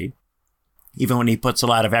integrity, even when he puts a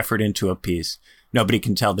lot of effort into a piece, nobody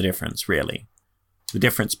can tell the difference, really. The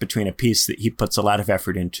difference between a piece that he puts a lot of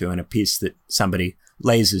effort into and a piece that somebody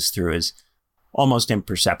lazes through is almost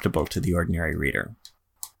imperceptible to the ordinary reader.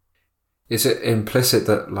 Is it implicit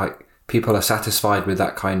that, people are satisfied with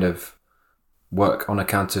that kind of work on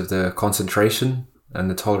account of the concentration and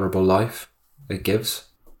the tolerable life it gives?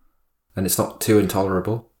 And it's not too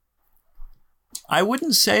intolerable? I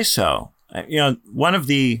wouldn't say so.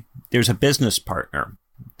 There's a business partner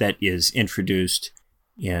that is introduced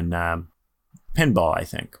in Pinball, I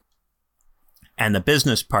think. And the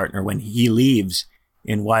business partner, when he leaves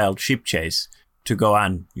in Wild Sheep Chase to go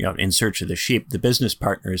on, in search of the sheep, the business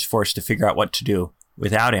partner is forced to figure out what to do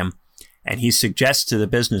without him. And he suggests to the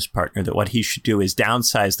business partner that what he should do is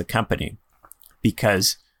downsize the company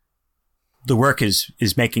because the work is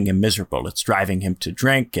making him miserable. It's driving him to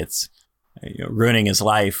drink. It's ruining his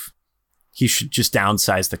life. He should just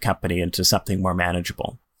downsize the company into something more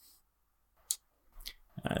manageable.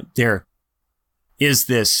 There is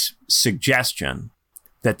this suggestion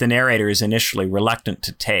that the narrator is initially reluctant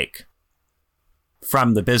to take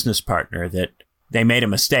from the business partner, that they made a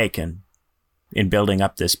mistake in building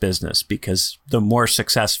up this business, because the more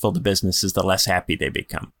successful the business is, the less happy they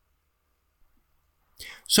become.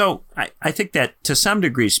 So I think that to some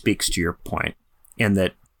degree speaks to your point, in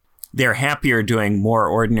that they're happier doing more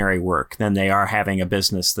ordinary work than they are having a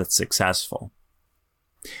business that's successful.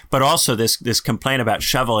 But also this complaint about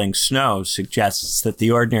shoveling snow suggests that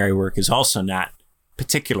the ordinary work is also not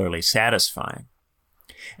particularly satisfying.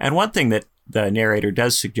 And one thing that the narrator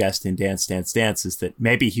does suggest in Dance, Dance, Dance is that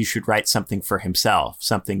maybe he should write something for himself,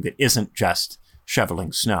 something that isn't just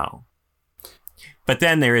shoveling snow. But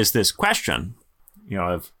then there is this question,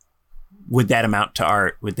 of would that amount to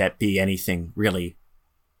art? Would that be anything really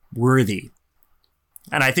worthy?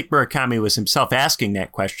 And I think Murakami was himself asking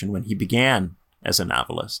that question when he began as a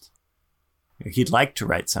novelist. He'd like to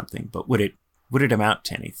write something, but would it amount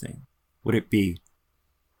to anything? Would it be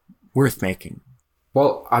worth making?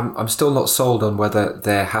 Well, I'm still not sold on whether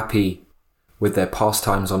they're happy with their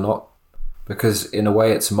pastimes or not, because in a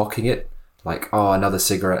way it's mocking it, like, oh, another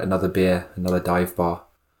cigarette, another beer, another dive bar.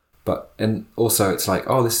 And also it's like,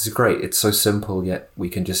 oh, this is great. It's so simple, yet we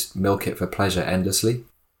can just milk it for pleasure endlessly.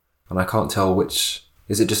 And I can't tell which.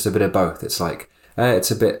 Is it just a bit of both? It's like,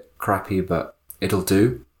 it's a bit crappy, but it'll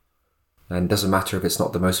do. And it doesn't matter if it's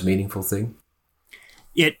not the most meaningful thing.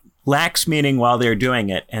 It lacks meaning while they're doing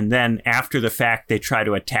it. And then after the fact, they try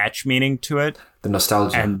to attach meaning to it. The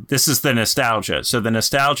nostalgia. And this is the nostalgia. So the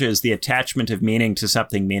nostalgia is the attachment of meaning to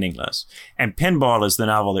something meaningless. And Pinball is the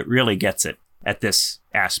novel that really gets it at this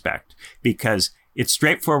aspect, because it's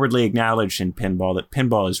straightforwardly acknowledged in Pinball that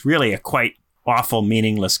Pinball is really a quite awful,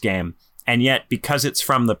 meaningless game. And yet, because it's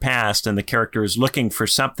from the past and the character is looking for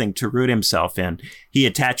something to root himself in, he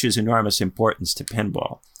attaches enormous importance to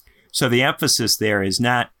Pinball. So the emphasis there is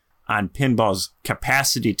not on Pinball's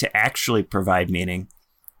capacity to actually provide meaning,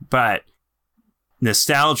 but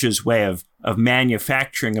nostalgia's way of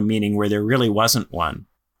manufacturing a meaning where there really wasn't one,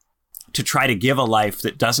 to try to give a life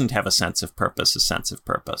that doesn't have a sense of purpose.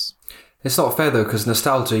 It's not fair, though, because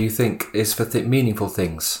nostalgia, you think, is for meaningful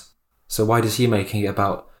things. So why does he making it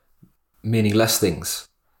about meaningless things?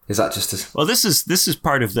 Is that just Well, this is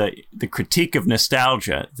part of the critique of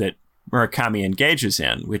nostalgia that Murakami engages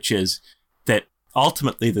in, which is that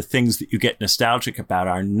ultimately the things that you get nostalgic about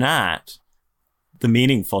are not the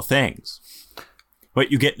meaningful things.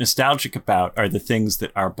 What you get nostalgic about are the things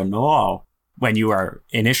that are banal when you are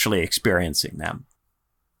initially experiencing them,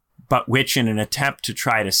 but which, in an attempt to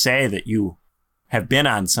try to say that you have been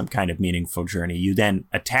on some kind of meaningful journey, you then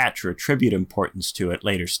attach or attribute importance to at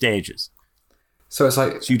later stages. So it's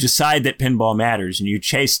like, so you decide that pinball matters, and you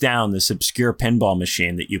chase down this obscure pinball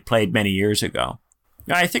machine that you played many years ago.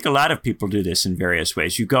 Now, I think a lot of people do this in various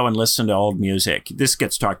ways. You go and listen to old music. This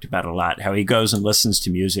gets talked about a lot, how he goes and listens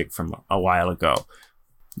to music from a while ago.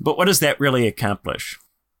 But what does that really accomplish?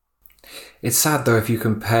 It's sad, though, if you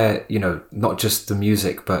compare, not just the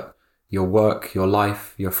music, but your work, your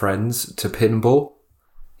life, your friends to pinball.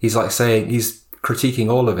 He's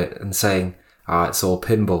critiquing all of it and saying, it's all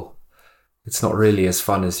pinball. It's not really as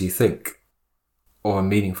fun as you think, or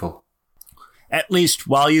meaningful. At least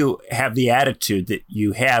while you have the attitude that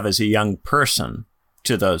you have as a young person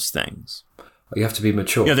to those things. You have to be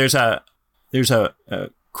mature. There's a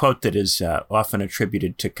quote that is often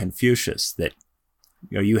attributed to Confucius, that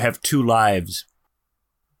you have two lives: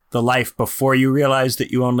 the life before you realize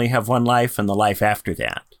that you only have one life, and the life after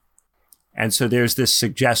that. And so there's this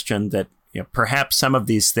suggestion that perhaps some of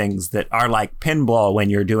these things that are like pinball when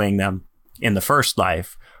you're doing them in the first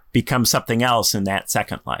life become something else in that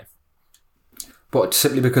second life. But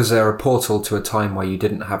simply because they're a portal to a time where you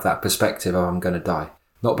didn't have that perspective of I'm going to die.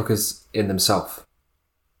 Not because in themselves.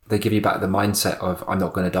 They give you back the mindset of I'm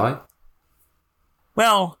not going to die.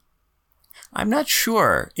 Well, I'm not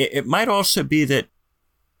sure. It might also be that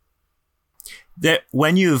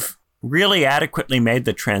when you've really adequately made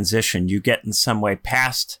the transition, you get in some way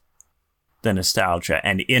past the nostalgia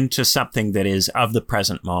and into something that is of the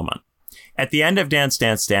present moment. At the end of Dance,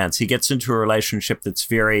 Dance, Dance, he gets into a relationship that's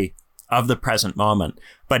very of the present moment,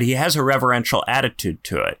 but he has a reverential attitude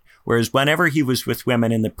to it. Whereas whenever he was with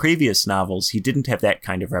women in the previous novels, he didn't have that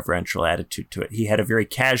kind of reverential attitude to it. He had a very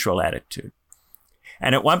casual attitude.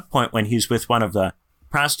 And at one point, when he's with one of the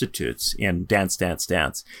prostitutes in Dance, Dance,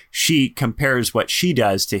 Dance, she compares what she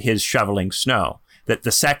does to his shoveling snow, that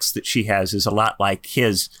the sex that she has is a lot like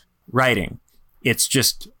his writing. It's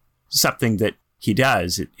just something that he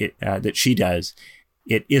does, that she does.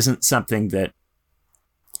 It isn't something that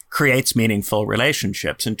creates meaningful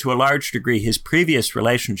relationships. And to a large degree, his previous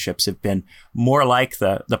relationships have been more like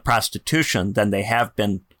the prostitution than they have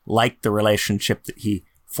been like the relationship that he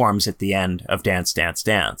forms at the end of Dance, Dance,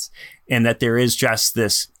 Dance. And that there is just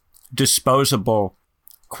this disposable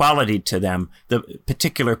quality to them. The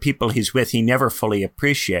particular people he's with, he never fully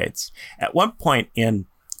appreciates. At one point in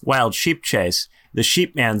Wild Sheep Chase, the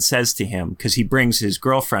sheepman says to him, because he brings his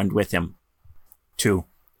girlfriend with him to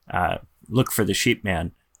look for the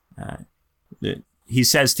sheepman, he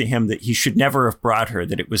says to him that he should never have brought her,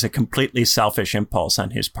 that it was a completely selfish impulse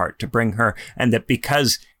on his part to bring her, and that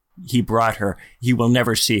because he brought her, he will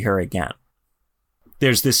never see her again.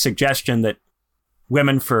 There's this suggestion that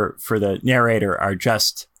women for the narrator are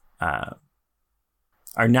just, are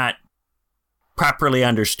not properly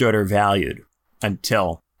understood or valued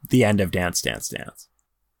until the end of Dance, Dance, Dance.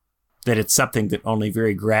 That it's something that only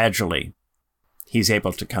very gradually he's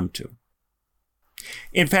able to come to.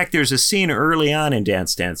 In fact, there's a scene early on in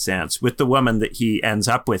Dance, Dance, Dance with the woman that he ends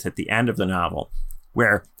up with at the end of the novel,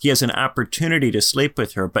 where he has an opportunity to sleep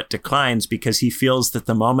with her, but declines because he feels that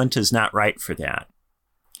the moment is not right for that.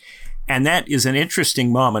 And that is an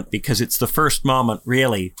interesting moment because it's the first moment,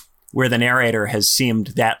 really, where the narrator has seemed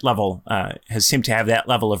to have that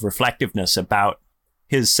level of reflectiveness about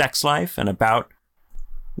his sex life and about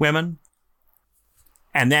women.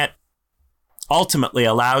 And that ultimately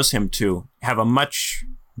allows him to have a much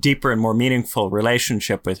deeper and more meaningful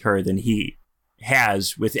relationship with her than he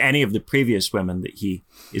has with any of the previous women that he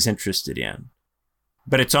is interested in.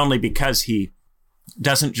 But it's only because he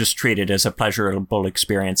doesn't just treat it as a pleasurable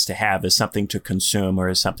experience to have, as something to consume or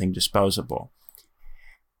as something disposable.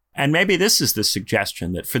 And maybe this is the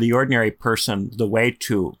suggestion that for the ordinary person, the way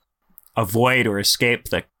to avoid or escape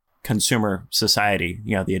the consumer society,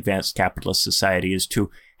 the advanced capitalist society, is to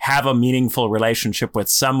have a meaningful relationship with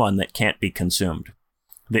someone that can't be consumed,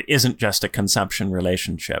 that isn't just a consumption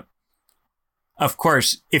relationship. Of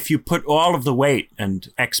course, if you put all of the weight and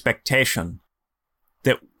expectation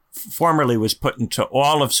that formerly was put into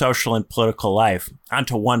all of social and political life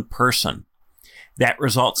onto one person, that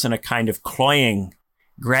results in a kind of cloying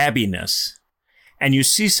grabbiness. And you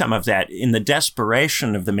see some of that in the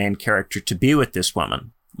desperation of the main character to be with this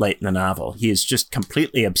woman late in the novel. He is just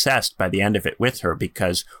completely obsessed by the end of it with her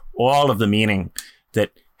because all of the meaning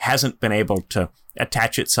that hasn't been able to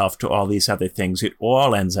attach itself to all these other things, it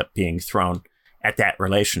all ends up being thrown at that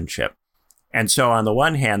relationship. And so on the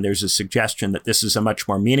one hand, there's a suggestion that this is a much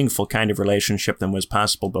more meaningful kind of relationship than was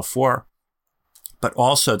possible before, but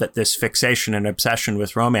also that this fixation and obsession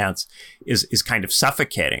with romance is kind of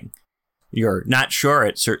suffocating. You're not sure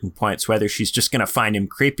at certain points whether she's just going to find him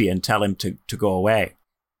creepy and tell him to go away,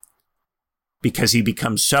 because he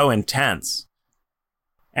becomes so intense.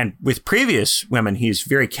 And with previous women, he's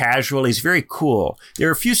very casual, he's very cool. There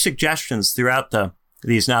are a few suggestions throughout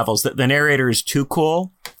these novels that the narrator is too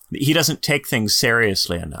cool. He doesn't take things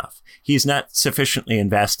seriously enough. He's not sufficiently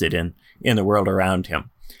invested in the world around him.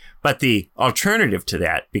 But the alternative to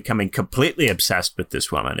that, becoming completely obsessed with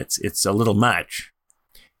this woman, it's a little much.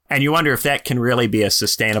 And you wonder if that can really be a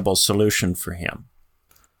sustainable solution for him.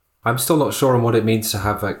 I'm still not sure on what it means to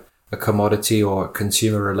have a commodity or a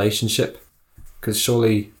consumer relationship. Because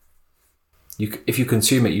surely, if you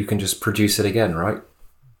consume it, you can just produce it again, right?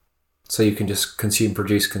 So you can just consume,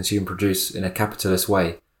 produce in a capitalist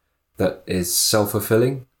way that is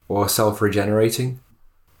self-fulfilling or self-regenerating.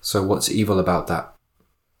 So what's evil about that?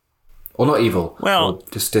 Or not evil, or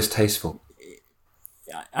just distasteful.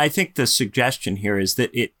 I think the suggestion here is that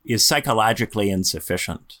it is psychologically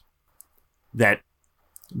insufficient. That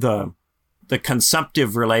the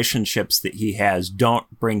consumptive relationships that he has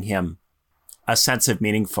don't bring him a sense of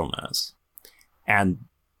meaningfulness. And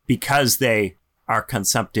because they are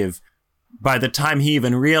consumptive, by the time he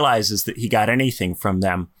even realizes that he got anything from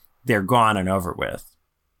them, they're gone and over with.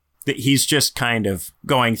 That he's just kind of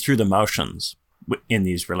going through the motions in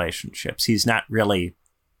these relationships. He's not really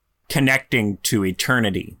connecting to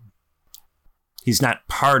eternity. He's not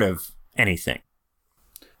part of anything.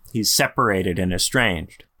 He's separated and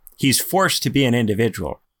estranged. He's forced to be an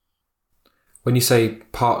individual. When you say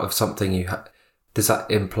part of something, does that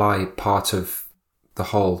imply part of the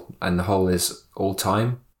whole, and the whole is all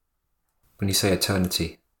time? When you say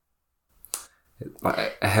eternity,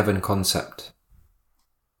 like a heaven concept,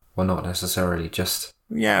 or not necessarily, just...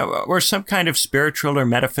 Yeah, or some kind of spiritual or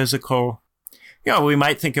metaphysical... we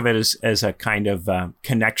might think of it as a kind of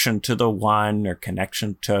connection to the one, or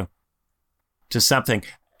connection to something.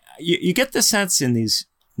 You get the sense in these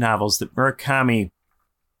novels that Murakami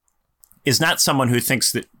is not someone who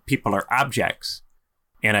thinks that people are objects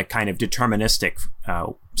in a kind of deterministic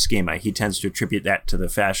schema. He tends to attribute that to the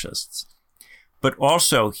fascists. But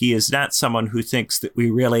also, he is not someone who thinks that we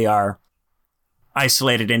really are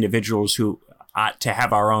isolated individuals who ought to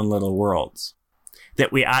have our own little worlds,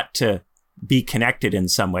 that we ought to be connected in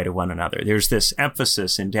some way to one another. There's this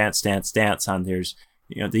emphasis in Dance, Dance, Dance on there's,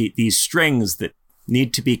 these strings that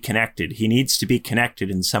need to be connected. He needs to be connected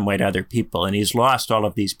in some way to other people. And he's lost all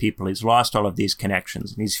of these people. He's lost all of these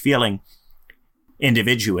connections. And he's feeling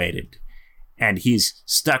individuated. And he's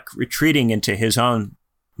stuck retreating into his own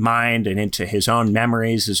mind and into his own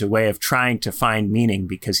memories as a way of trying to find meaning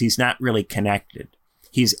because he's not really connected.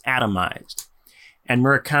 He's atomized. And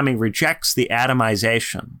Murakami rejects the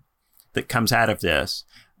atomization that comes out of this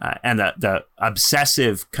and the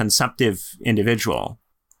obsessive, consumptive individual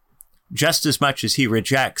just as much as he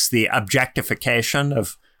rejects the objectification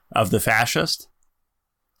of the fascist.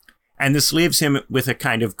 And this leaves him with a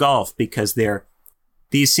kind of gulf because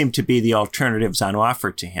these seem to be the alternatives on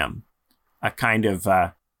offer to him, a kind of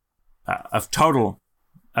total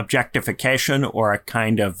objectification or a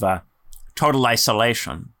kind of total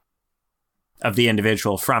isolation of the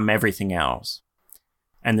individual from everything else.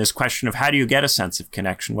 And this question of how do you get a sense of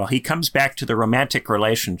connection? Well, he comes back to the romantic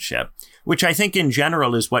relationship, which I think in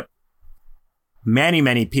general is what many,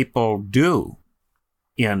 many people do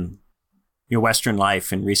in Western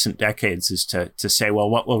life in recent decades, is to say, well,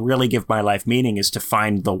 what will really give my life meaning is to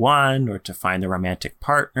find the one or to find the romantic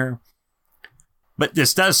partner. But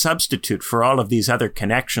this does substitute for all of these other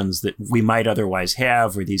connections that we might otherwise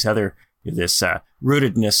have, or this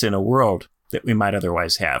rootedness in a world that we might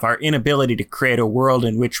otherwise have. Our inability to create a world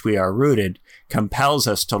in which we are rooted compels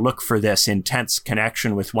us to look for this intense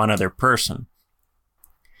connection with one other person.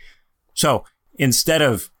 So instead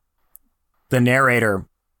of the narrator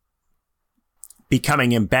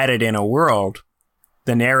becoming embedded in a world,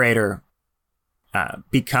 the narrator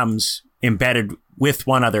becomes embedded with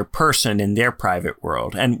one other person in their private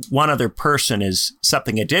world. And one other person is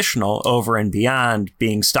something additional over and beyond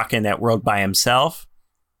being stuck in that world by himself.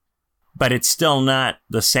 But it's still not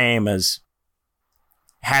the same as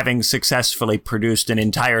having successfully produced an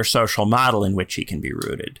entire social model in which he can be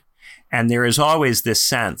rooted. And there is always this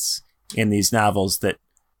sense in these novels that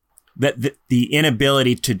the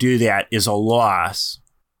inability to do that is a loss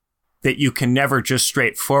that you can never just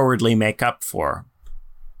straightforwardly make up for.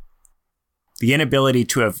 The inability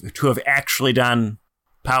to have actually done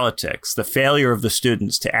politics, the failure of the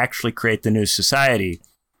students to actually create the new society,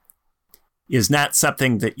 is not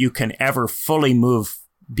something that you can ever fully move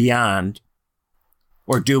beyond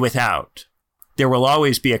or do without. There will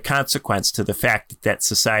always be a consequence to the fact that that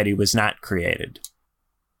society was not created.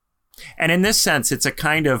 And in this sense, it's a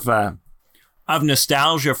kind of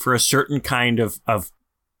nostalgia for a certain kind of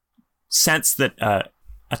sense that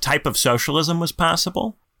a type of socialism was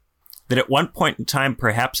possible, that at one point in time,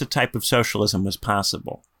 perhaps a type of socialism was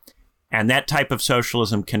possible. And that type of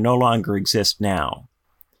socialism can no longer exist now.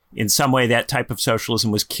 In some way, that type of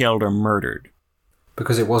socialism was killed or murdered.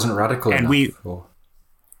 Because it wasn't radical enough.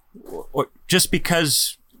 Or just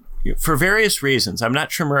because, for various reasons, I'm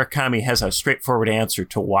not sure Murakami has a straightforward answer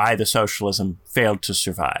to why the socialism failed to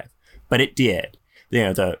survive. But it did.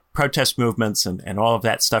 The protest movements and all of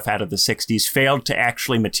that stuff out of the 60s failed to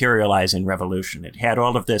actually materialize in revolution. It had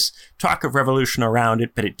all of this talk of revolution around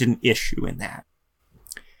it, but it didn't issue in that.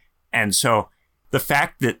 And so the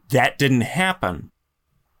fact that that didn't happen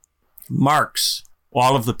marks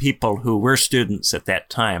all of the people who were students at that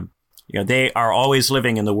time. They are always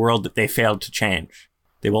living in the world that they failed to change.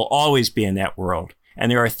 They will always be in that world.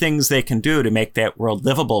 And there are things they can do to make that world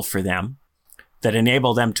livable for them that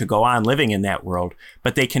enable them to go on living in that world.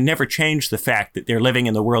 But they can never change the fact that they're living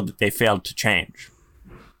in the world that they failed to change.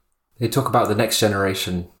 They talk about the next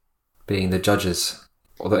generation being the judges,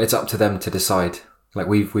 although it's up to them to decide. Like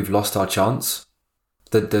we've lost our chance.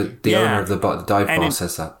 The owner of the dive bar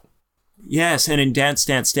says that. Yes, and in Dance,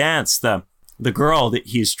 Dance, Dance, the girl that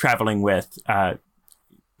he's traveling with,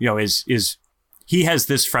 is he has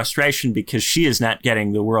this frustration because she is not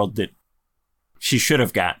getting the world that she should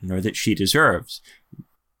have gotten or that she deserves.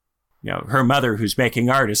 Her mother, who's making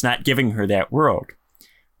art, is not giving her that world.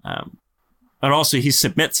 But also he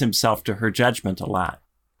submits himself to her judgment a lot.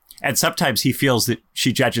 And sometimes he feels that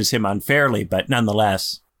she judges him unfairly, but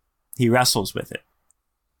nonetheless, he wrestles with it.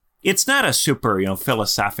 It's not a super,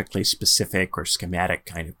 philosophically specific or schematic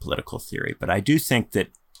kind of political theory, but I do think that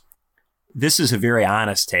this is a very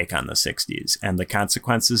honest take on the 60s and the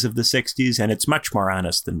consequences of the 60s, and it's much more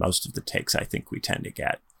honest than most of the takes I think we tend to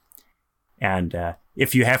get. And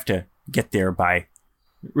if you have to get there by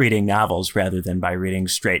reading novels rather than by reading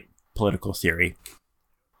straight political theory.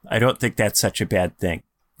 I don't think that's such a bad thing.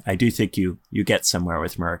 I do think you get somewhere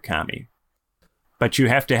with Murakami. But you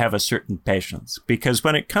have to have a certain patience, because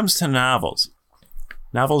when it comes to novels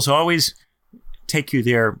always take you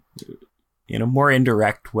there in a more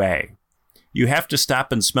indirect way. You have to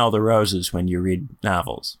stop and smell the roses when you read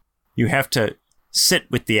novels. You have to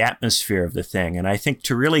sit with the atmosphere of the thing. And I think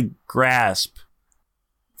to really grasp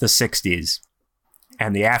the 60s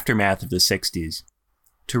and the aftermath of the 60s,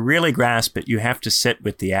 to really grasp it, you have to sit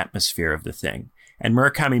with the atmosphere of the thing. And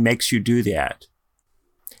Murakami makes you do that.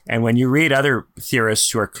 And when you read other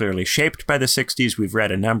theorists who are clearly shaped by the 60s, we've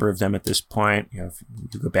read a number of them at this point. If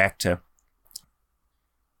you go back to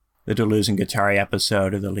the Deleuze and Guattari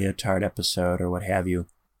episode or the Lyotard episode or what have you,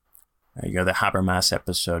 the Habermas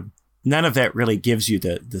episode. None of that really gives you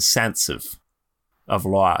the sense of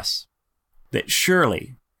loss that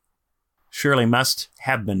surely must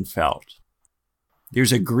have been felt.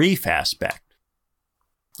 There's a grief aspect.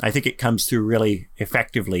 I think it comes through really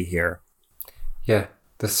effectively here. Yeah,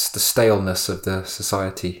 the staleness of the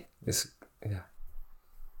society is, yeah.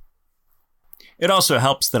 It also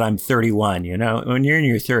helps that I'm 31, When you're in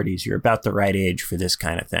your 30s, you're about the right age for this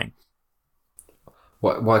kind of thing.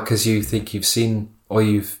 Why? Because you think you've seen, or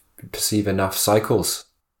you've perceived enough cycles?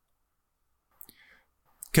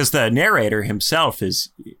 Because the narrator himself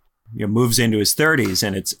moves into his 30s,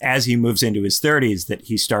 and it's as he moves into his 30s that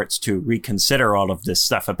he starts to reconsider all of this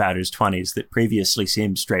stuff about his 20s that previously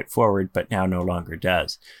seemed straightforward, but now no longer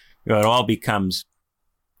does. It all becomes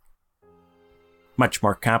much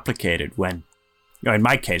more complicated when, in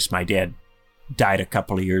my case, my dad died a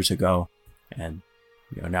couple of years ago, and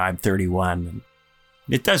now I'm 31, and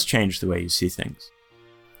it does change the way you see things.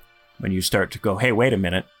 When you start to go, hey, wait a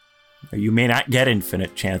minute, you may not get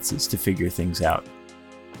infinite chances to figure things out.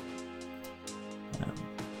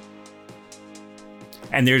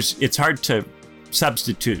 And it's hard to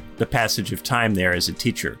substitute the passage of time there as a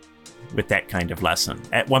teacher with that kind of lesson.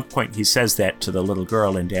 At one point, he says that to the little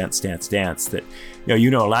girl in Dance, Dance, Dance, that,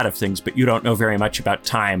 you know a lot of things, but you don't know very much about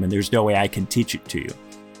time, and there's no way I can teach it to you.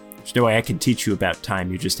 There's no way I can teach you about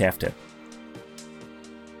time. You just have to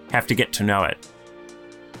get to know it.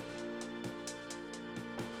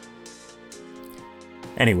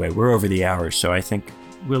 Anyway, we're over the hour, so I think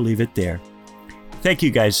we'll leave it there. Thank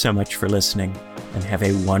you guys so much for listening, and have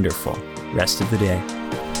a wonderful rest of the day.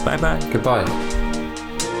 Bye-bye. Goodbye.